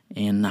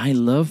 and I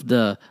love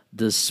the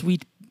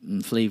sweet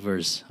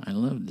flavors. I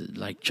love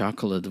like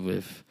chocolate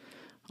with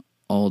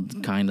all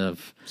kind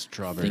of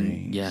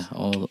Strawberry. yeah,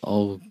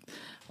 all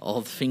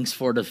things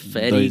for the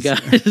fatty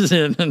guys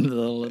and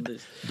all of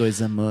this. Dois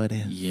amores.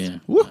 Yeah.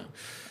 Woo.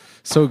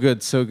 So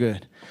good, so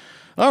good.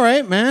 All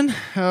right, man.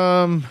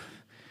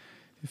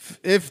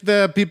 If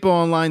the people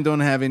online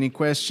don't have any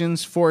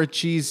questions, 4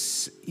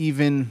 cheese,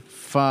 even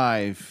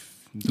 5.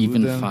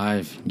 Even Duda,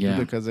 5, yeah.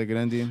 Duda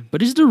Casagrande.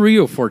 But it's the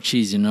real 4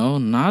 cheese,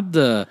 not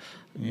the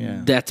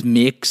Yeah. that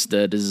mix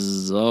that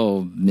is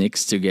all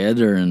mixed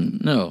together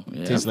and no.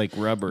 Tastes like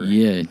rubber.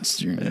 Yeah,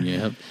 it's you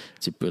have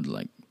to put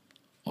like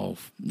all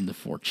the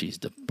 4 cheese,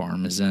 the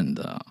parmesan,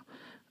 the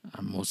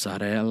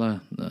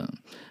mozzarella, the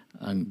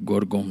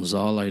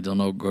gorgonzola. I don't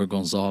know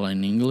gorgonzola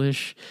in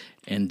English,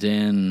 and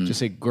then Just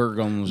say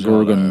gorgonzola.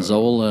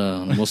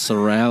 gorgonzola,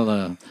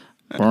 mozzarella,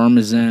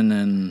 parmesan,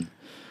 and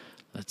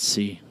let's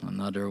see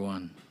another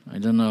one. I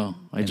don't know.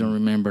 I don't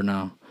remember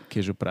now.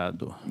 Queijo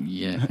Prado.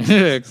 Yeah,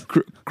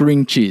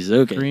 cream cheese.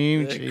 Okay,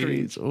 Cream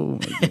cheese. Oh,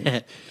 my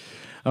God.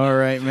 All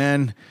right,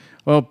 man.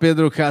 Well,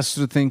 Pedro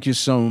Castro, thank you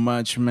so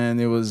much, man.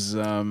 It was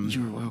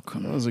You're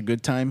welcome. it was a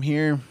good time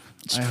here.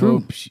 It's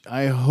true.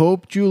 I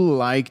hoped you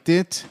liked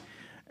it.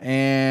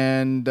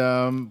 And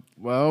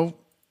well,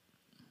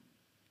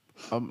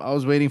 I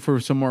was waiting for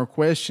some more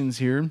questions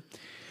here.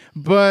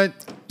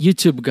 But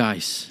YouTube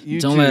guys,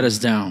 don't let us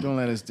down. Don't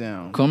let us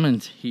down.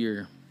 Comment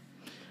here.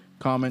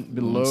 Comment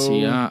below. Let's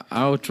see,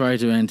 I'll try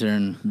to enter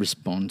and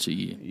respond to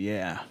you.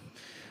 Yeah.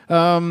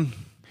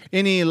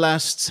 Any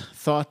last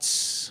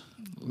thoughts?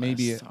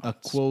 Maybe a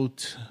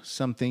quote,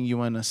 something you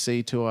want to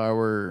say to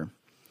our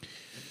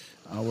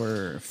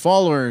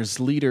followers,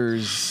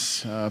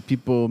 leaders,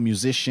 people,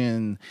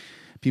 musicians,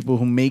 people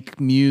who make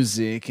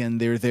music,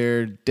 and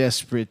they're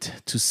desperate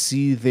to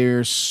see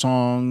their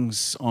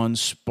songs on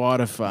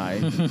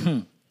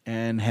Spotify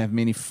and have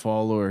many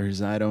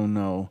followers. I don't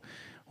know.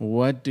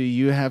 What do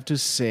you have to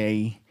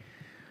say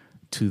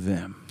to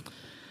them?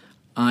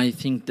 I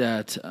think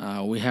that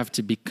we have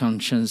to be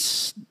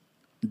conscious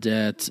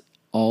that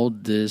all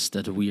this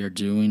that we are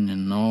doing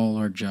and all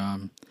our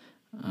job,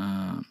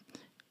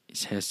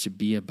 it has to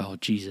be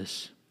about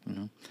Jesus.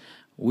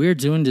 We're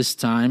doing this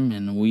time,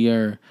 and we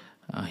are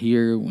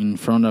here in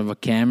front of a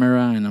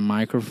camera and a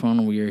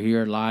microphone. We are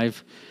here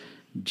live,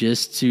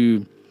 just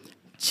to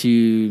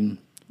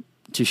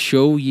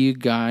show you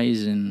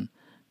guys and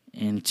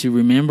to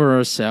remember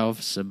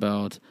ourselves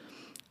about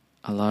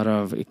a lot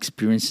of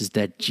experiences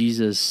that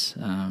Jesus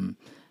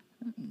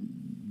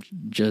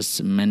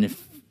just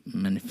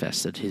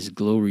manifested His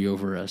glory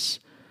over us.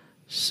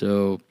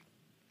 So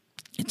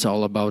it's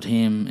all about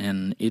Him,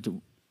 and it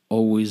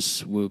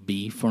always will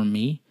be for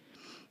me.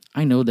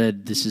 I know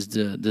that this is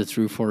the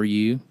truth for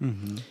you,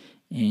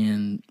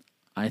 and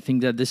I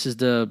think that this is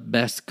the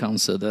best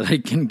counsel that I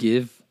can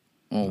give.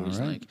 Always,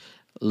 like,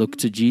 look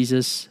to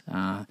Jesus.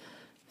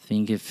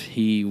 think if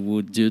he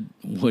would do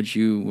what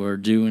you were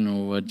doing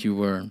or what you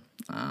were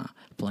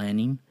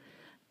planning,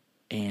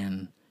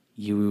 and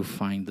you will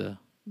find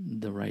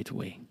the right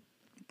way.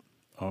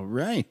 All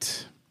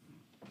right.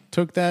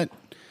 Took that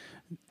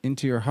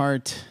into your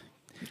heart.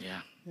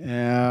 Yeah.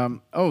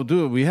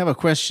 Dude, we have a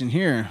question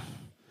here.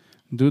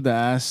 Dude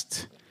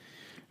asked,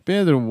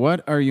 Pedro,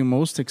 what are you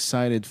most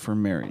excited for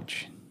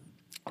marriage?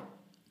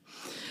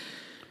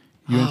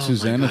 You and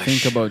Susanna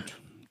think about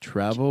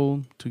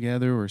travel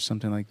together or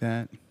something like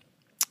that?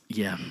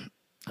 Yeah.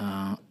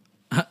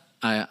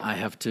 I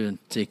have to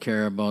take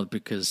care about,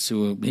 because Sue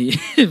will be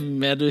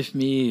mad with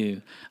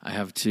me. I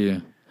have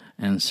to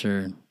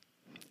answer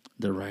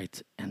the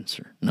right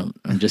answer. No,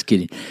 I'm just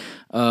kidding.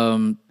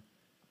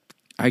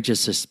 I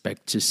just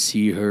expect to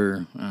see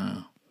her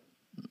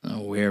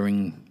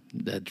wearing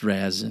that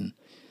dress and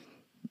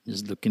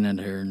just looking at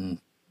her and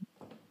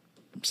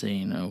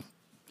saying, "Oh,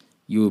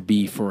 you will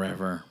be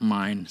forever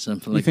mine."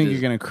 Something like that. You think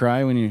you're gonna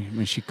cry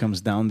when she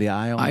comes down the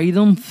aisle? I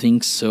don't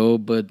think so,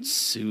 but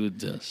Sue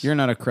does. You're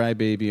not a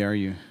crybaby, are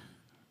you?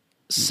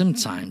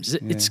 Sometimes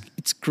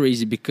it's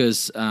crazy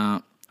because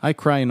I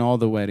cry in all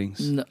the weddings.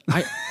 no,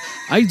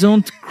 I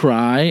don't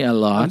cry a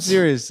lot.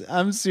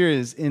 I'm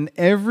serious. In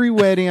every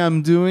wedding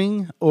I'm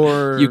doing,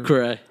 or You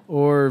cry.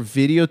 or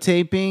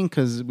videotaping,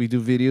 because we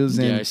do videos,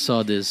 and Yeah, I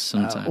saw this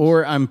sometimes.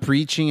 or I'm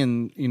preaching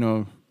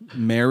and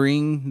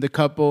marrying the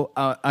couple.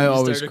 I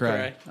always start to cry.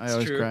 cry. I It's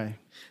always true. cry.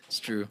 It's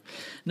true.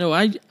 No,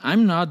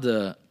 I'm not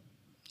the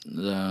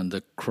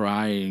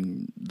crier.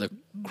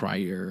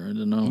 I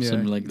don't know, Yeah,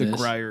 something like the this.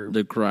 crier.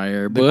 The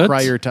crier. The But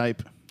crier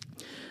type.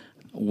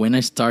 when I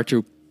start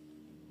to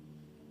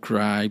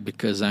cry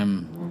because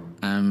I'm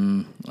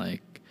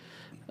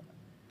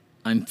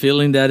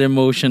feeling that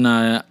emotion,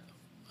 I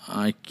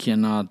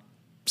cannot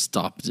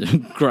stop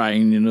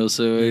crying.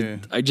 So Yeah.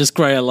 I just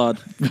cry a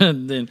lot.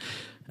 And then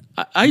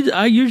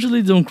I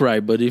usually don't cry,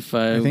 but if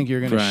I think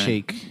you're gonna cry,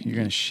 shake. You're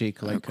gonna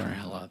shake I like cry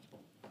a lot.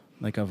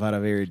 a vara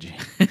verde.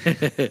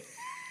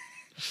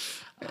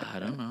 I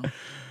don't know.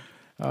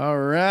 All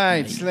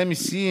right, so let me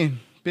see.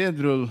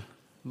 Pedro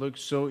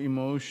looks so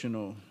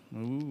emotional.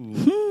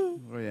 Ooh.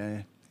 Oh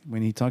yeah.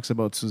 When he talks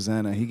about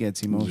Susanna, he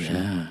gets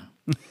emotional. Yeah.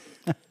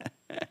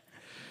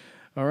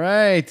 All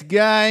right,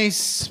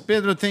 guys.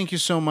 Pedro, thank you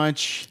so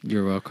much.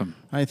 You're welcome.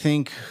 I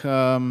think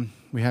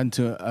we had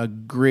a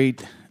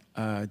great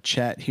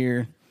chat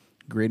here,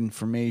 great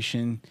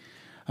information.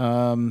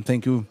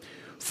 Thank you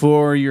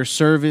for your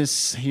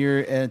service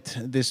here at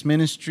this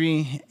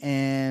ministry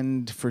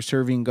and for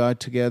serving God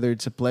together.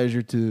 It's a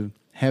pleasure to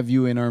have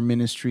you in our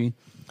ministry,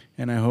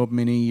 and I hope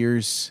many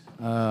years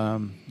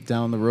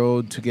down the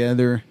road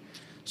together,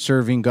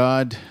 serving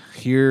God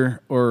here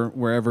or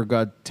wherever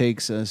God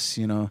takes us,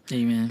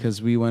 Amen.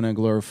 because we want to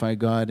glorify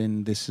God,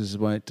 and this is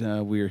what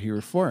we are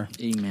here for.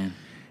 Amen.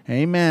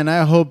 Amen.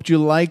 I hope you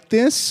like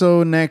this.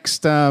 So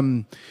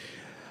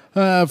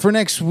for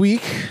next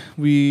week,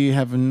 we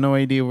have no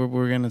idea what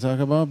we're going to talk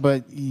about,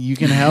 but you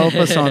can help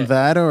us on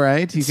that, all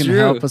right? You can True.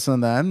 help us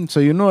on that. So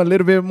you know a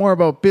little bit more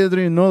about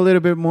Pedro, you know a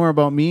little bit more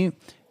about me.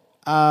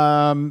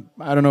 I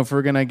don't know if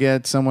we're going to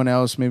get someone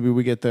else. Maybe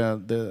we get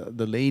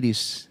the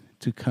ladies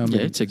to come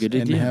It's a good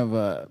and idea.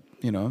 have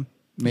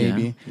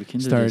maybe we can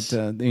do start this.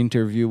 the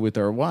interview with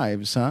our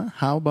wives, huh?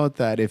 How about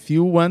that? If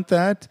you want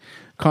that,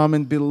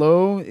 comment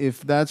below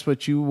if that's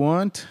what you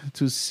want,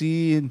 to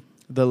see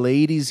the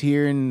ladies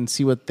here and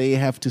see what they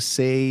have to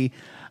say.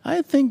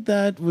 I think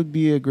that would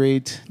be a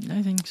great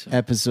I think so.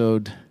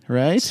 episode,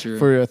 right? Sure.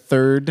 For a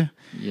third.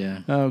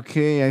 Yeah.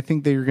 Okay, I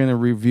think they're going to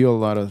reveal a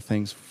lot of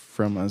things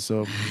from us,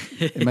 so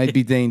it might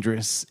be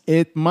dangerous.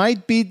 It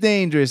might be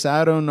dangerous.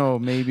 I don't know.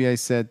 Maybe I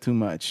said too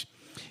much.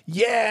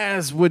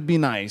 Yes, would be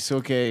nice.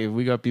 Okay,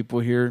 we got people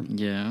here,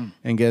 Yeah.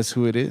 and guess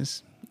who it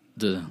is?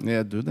 Do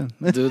Yeah,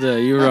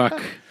 Duda. you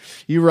rock.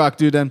 You rock,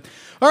 Duda.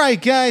 All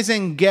right, guys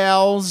and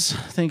gals,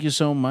 thank you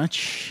so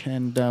much,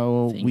 and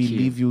we you.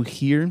 leave you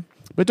here.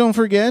 But don't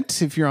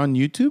forget, if you're on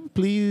YouTube,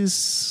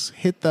 please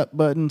hit that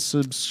button,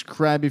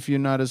 subscribe if you're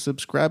not a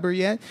subscriber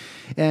yet,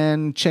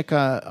 and check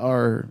out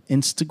our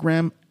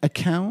Instagram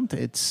account.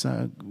 It's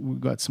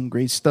we've got some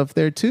great stuff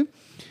there too.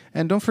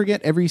 And don't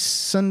forget, every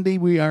Sunday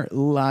we are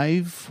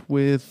live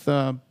with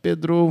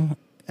Pedro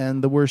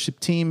and the worship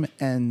team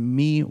and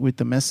me with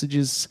the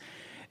messages.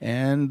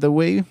 And the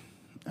way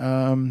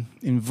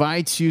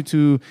invites you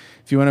to,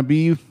 if you want to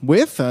be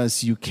with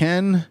us, you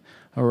can.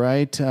 All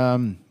right.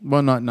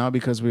 Well, not now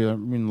because we are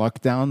in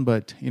lockdown,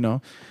 but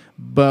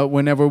but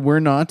whenever we're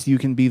not, you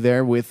can be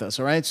there with us.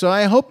 All right. So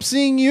I hope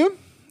seeing you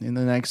in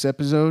the next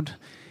episode,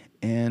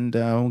 and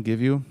I'll give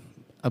you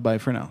a bye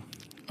for now.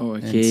 Oh,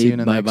 And see you okay. in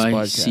the Bye next bye.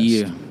 podcast. See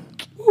you.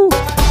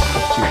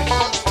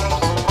 Cheers.